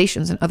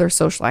conversations and other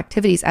social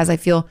activities as I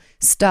feel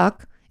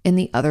stuck in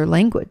the other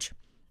language.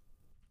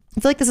 I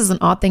feel like this is an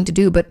odd thing to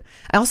do, but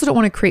I also don't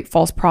want to create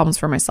false problems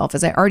for myself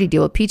as I already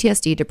deal with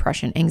PTSD,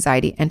 depression,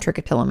 anxiety, and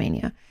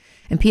trichotillomania.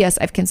 And P.S.,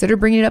 I've considered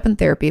bringing it up in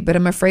therapy, but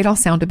I'm afraid I'll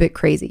sound a bit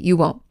crazy. You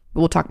won't.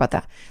 We'll talk about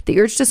that. The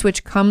urge to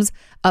switch comes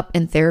up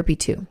in therapy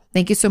too.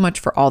 Thank you so much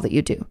for all that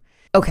you do.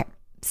 Okay,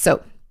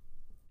 so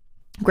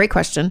great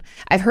question.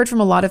 I've heard from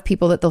a lot of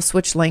people that they'll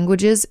switch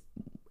languages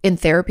in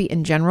therapy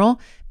in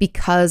general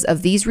because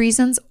of these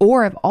reasons,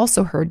 or I've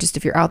also heard, just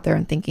if you're out there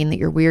and thinking that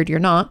you're weird, you're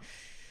not,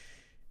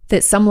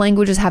 that some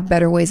languages have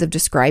better ways of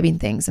describing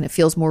things and it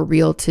feels more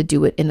real to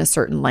do it in a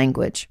certain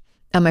language.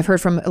 I've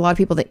heard from a lot of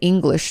people that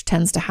English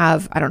tends to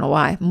have, I don't know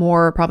why,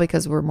 more, probably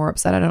because we're more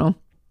upset, I don't know,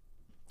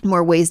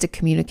 more ways to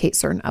communicate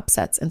certain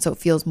upsets. And so it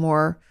feels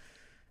more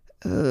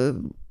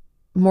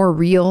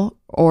real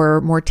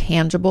or more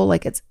tangible,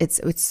 like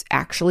it's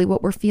actually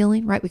what we're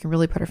feeling, right? We can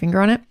really put our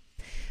finger on it.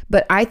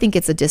 But I think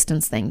it's a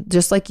distance thing,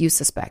 just like you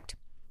suspect.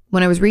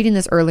 When I was reading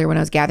this earlier, when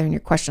I was gathering your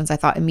questions, I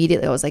thought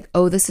immediately, I was like,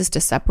 oh, this is to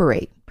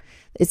separate.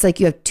 It's like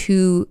you have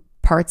two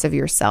parts of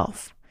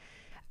yourself.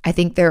 I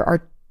think there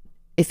are,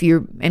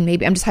 and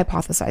maybe I'm just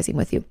hypothesizing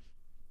with you.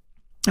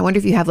 I wonder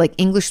if you have like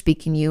English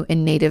speaking you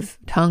and native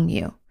tongue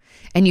you,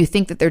 and you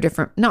think that they're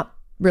different, not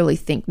really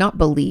think, not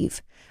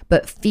believe,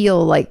 but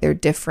feel like they're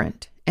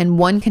different. And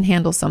one can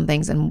handle some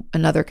things and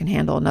another can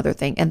handle another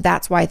thing. And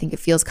that's why I think it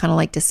feels kind of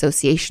like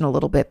dissociation a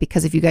little bit,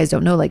 because if you guys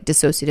don't know, like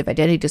dissociative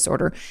identity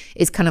disorder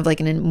is kind of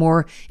like a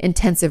more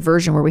intensive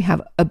version where we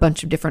have a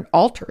bunch of different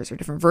alters or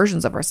different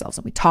versions of ourselves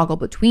and we toggle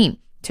between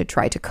to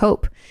try to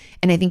cope.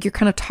 And I think you're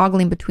kind of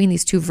toggling between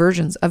these two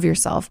versions of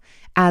yourself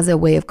as a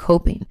way of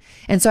coping.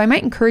 And so I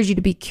might encourage you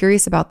to be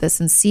curious about this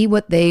and see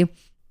what they,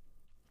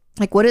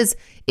 like, what is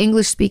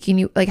English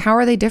speaking, like, how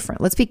are they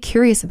different? Let's be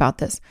curious about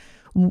this.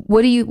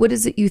 What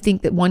is it you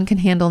think that one can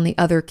handle and the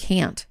other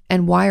can't?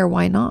 And why or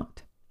why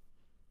not?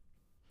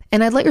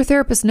 And I'd let your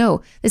therapist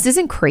know this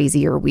isn't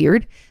crazy or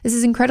weird. This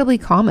is incredibly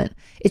common.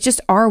 It's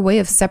just our way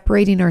of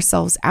separating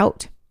ourselves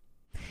out.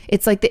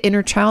 It's like the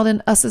inner child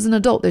in us as an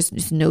adult. There's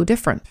just no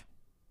different.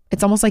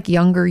 It's almost like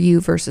younger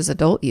you versus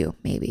adult you,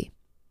 maybe.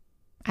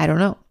 I don't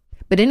know.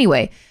 But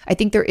anyway, I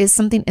think there is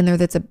something in there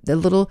that's a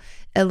little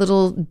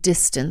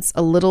distance,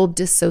 a little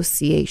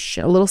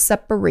dissociation, a little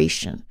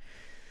separation.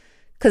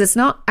 Because it's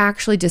not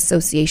actually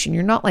dissociation.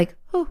 You're not like,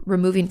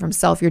 removing from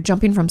self. You're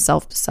jumping from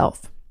self to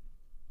self.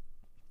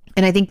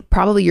 And I think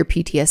probably your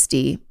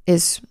PTSD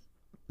is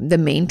the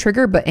main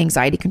trigger, but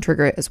anxiety can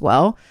trigger it as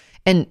well.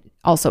 And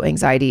also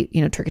anxiety,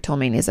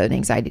 trichotillomania is an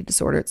anxiety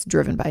disorder. It's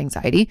driven by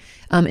anxiety.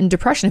 And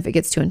depression, if it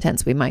gets too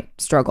intense, we might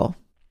struggle.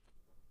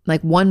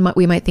 Like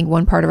we might think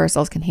one part of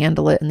ourselves can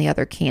handle it and the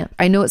other can't.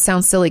 I know it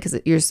sounds silly because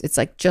it's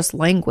like just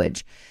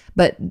language,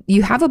 but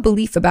you have a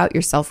belief about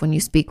yourself when you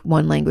speak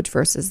one language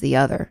versus the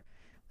other.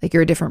 Like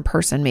you're a different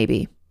person,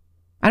 maybe.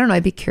 I don't know.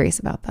 I'd be curious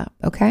about that.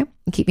 Okay.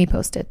 And keep me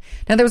posted.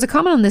 Now, there was a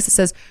comment on this that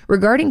says,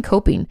 regarding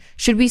coping,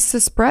 should we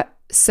suppress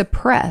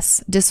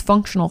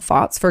dysfunctional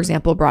thoughts, for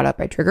example, brought up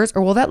by triggers,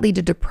 or will that lead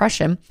to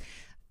depression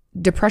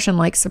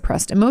like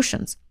suppressed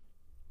emotions?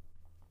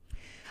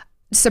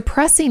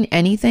 Suppressing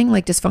anything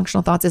like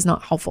dysfunctional thoughts is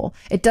not helpful.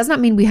 It does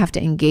not mean we have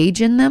to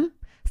engage in them.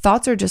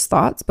 Thoughts are just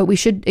thoughts, but we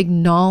should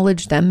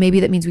acknowledge them. Maybe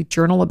that means we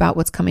journal about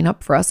what's coming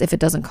up for us if it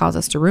doesn't cause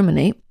us to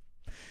ruminate.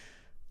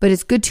 But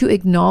it's good to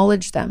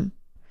acknowledge them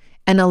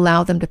and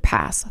allow them to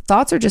pass.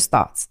 Thoughts are just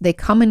thoughts. They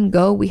come and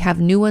go. We have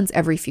new ones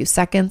every few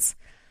seconds.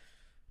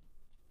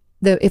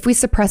 If we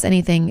suppress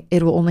anything,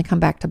 it will only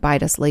come back to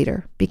bite us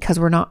later because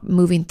we're not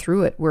moving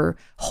through it. We're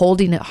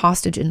holding it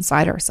hostage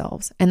inside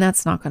ourselves. And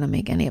that's not going to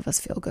make any of us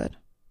feel good.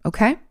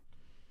 Okay?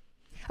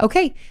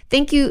 Okay.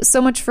 Thank you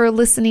so much for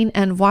listening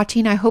and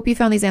watching. I hope you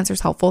found these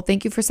answers helpful.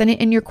 Thank you for sending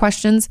in your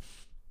questions.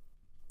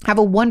 Have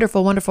a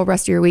wonderful, wonderful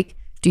rest of your week.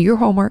 Do your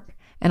homework,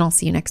 and I'll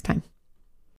see you next time.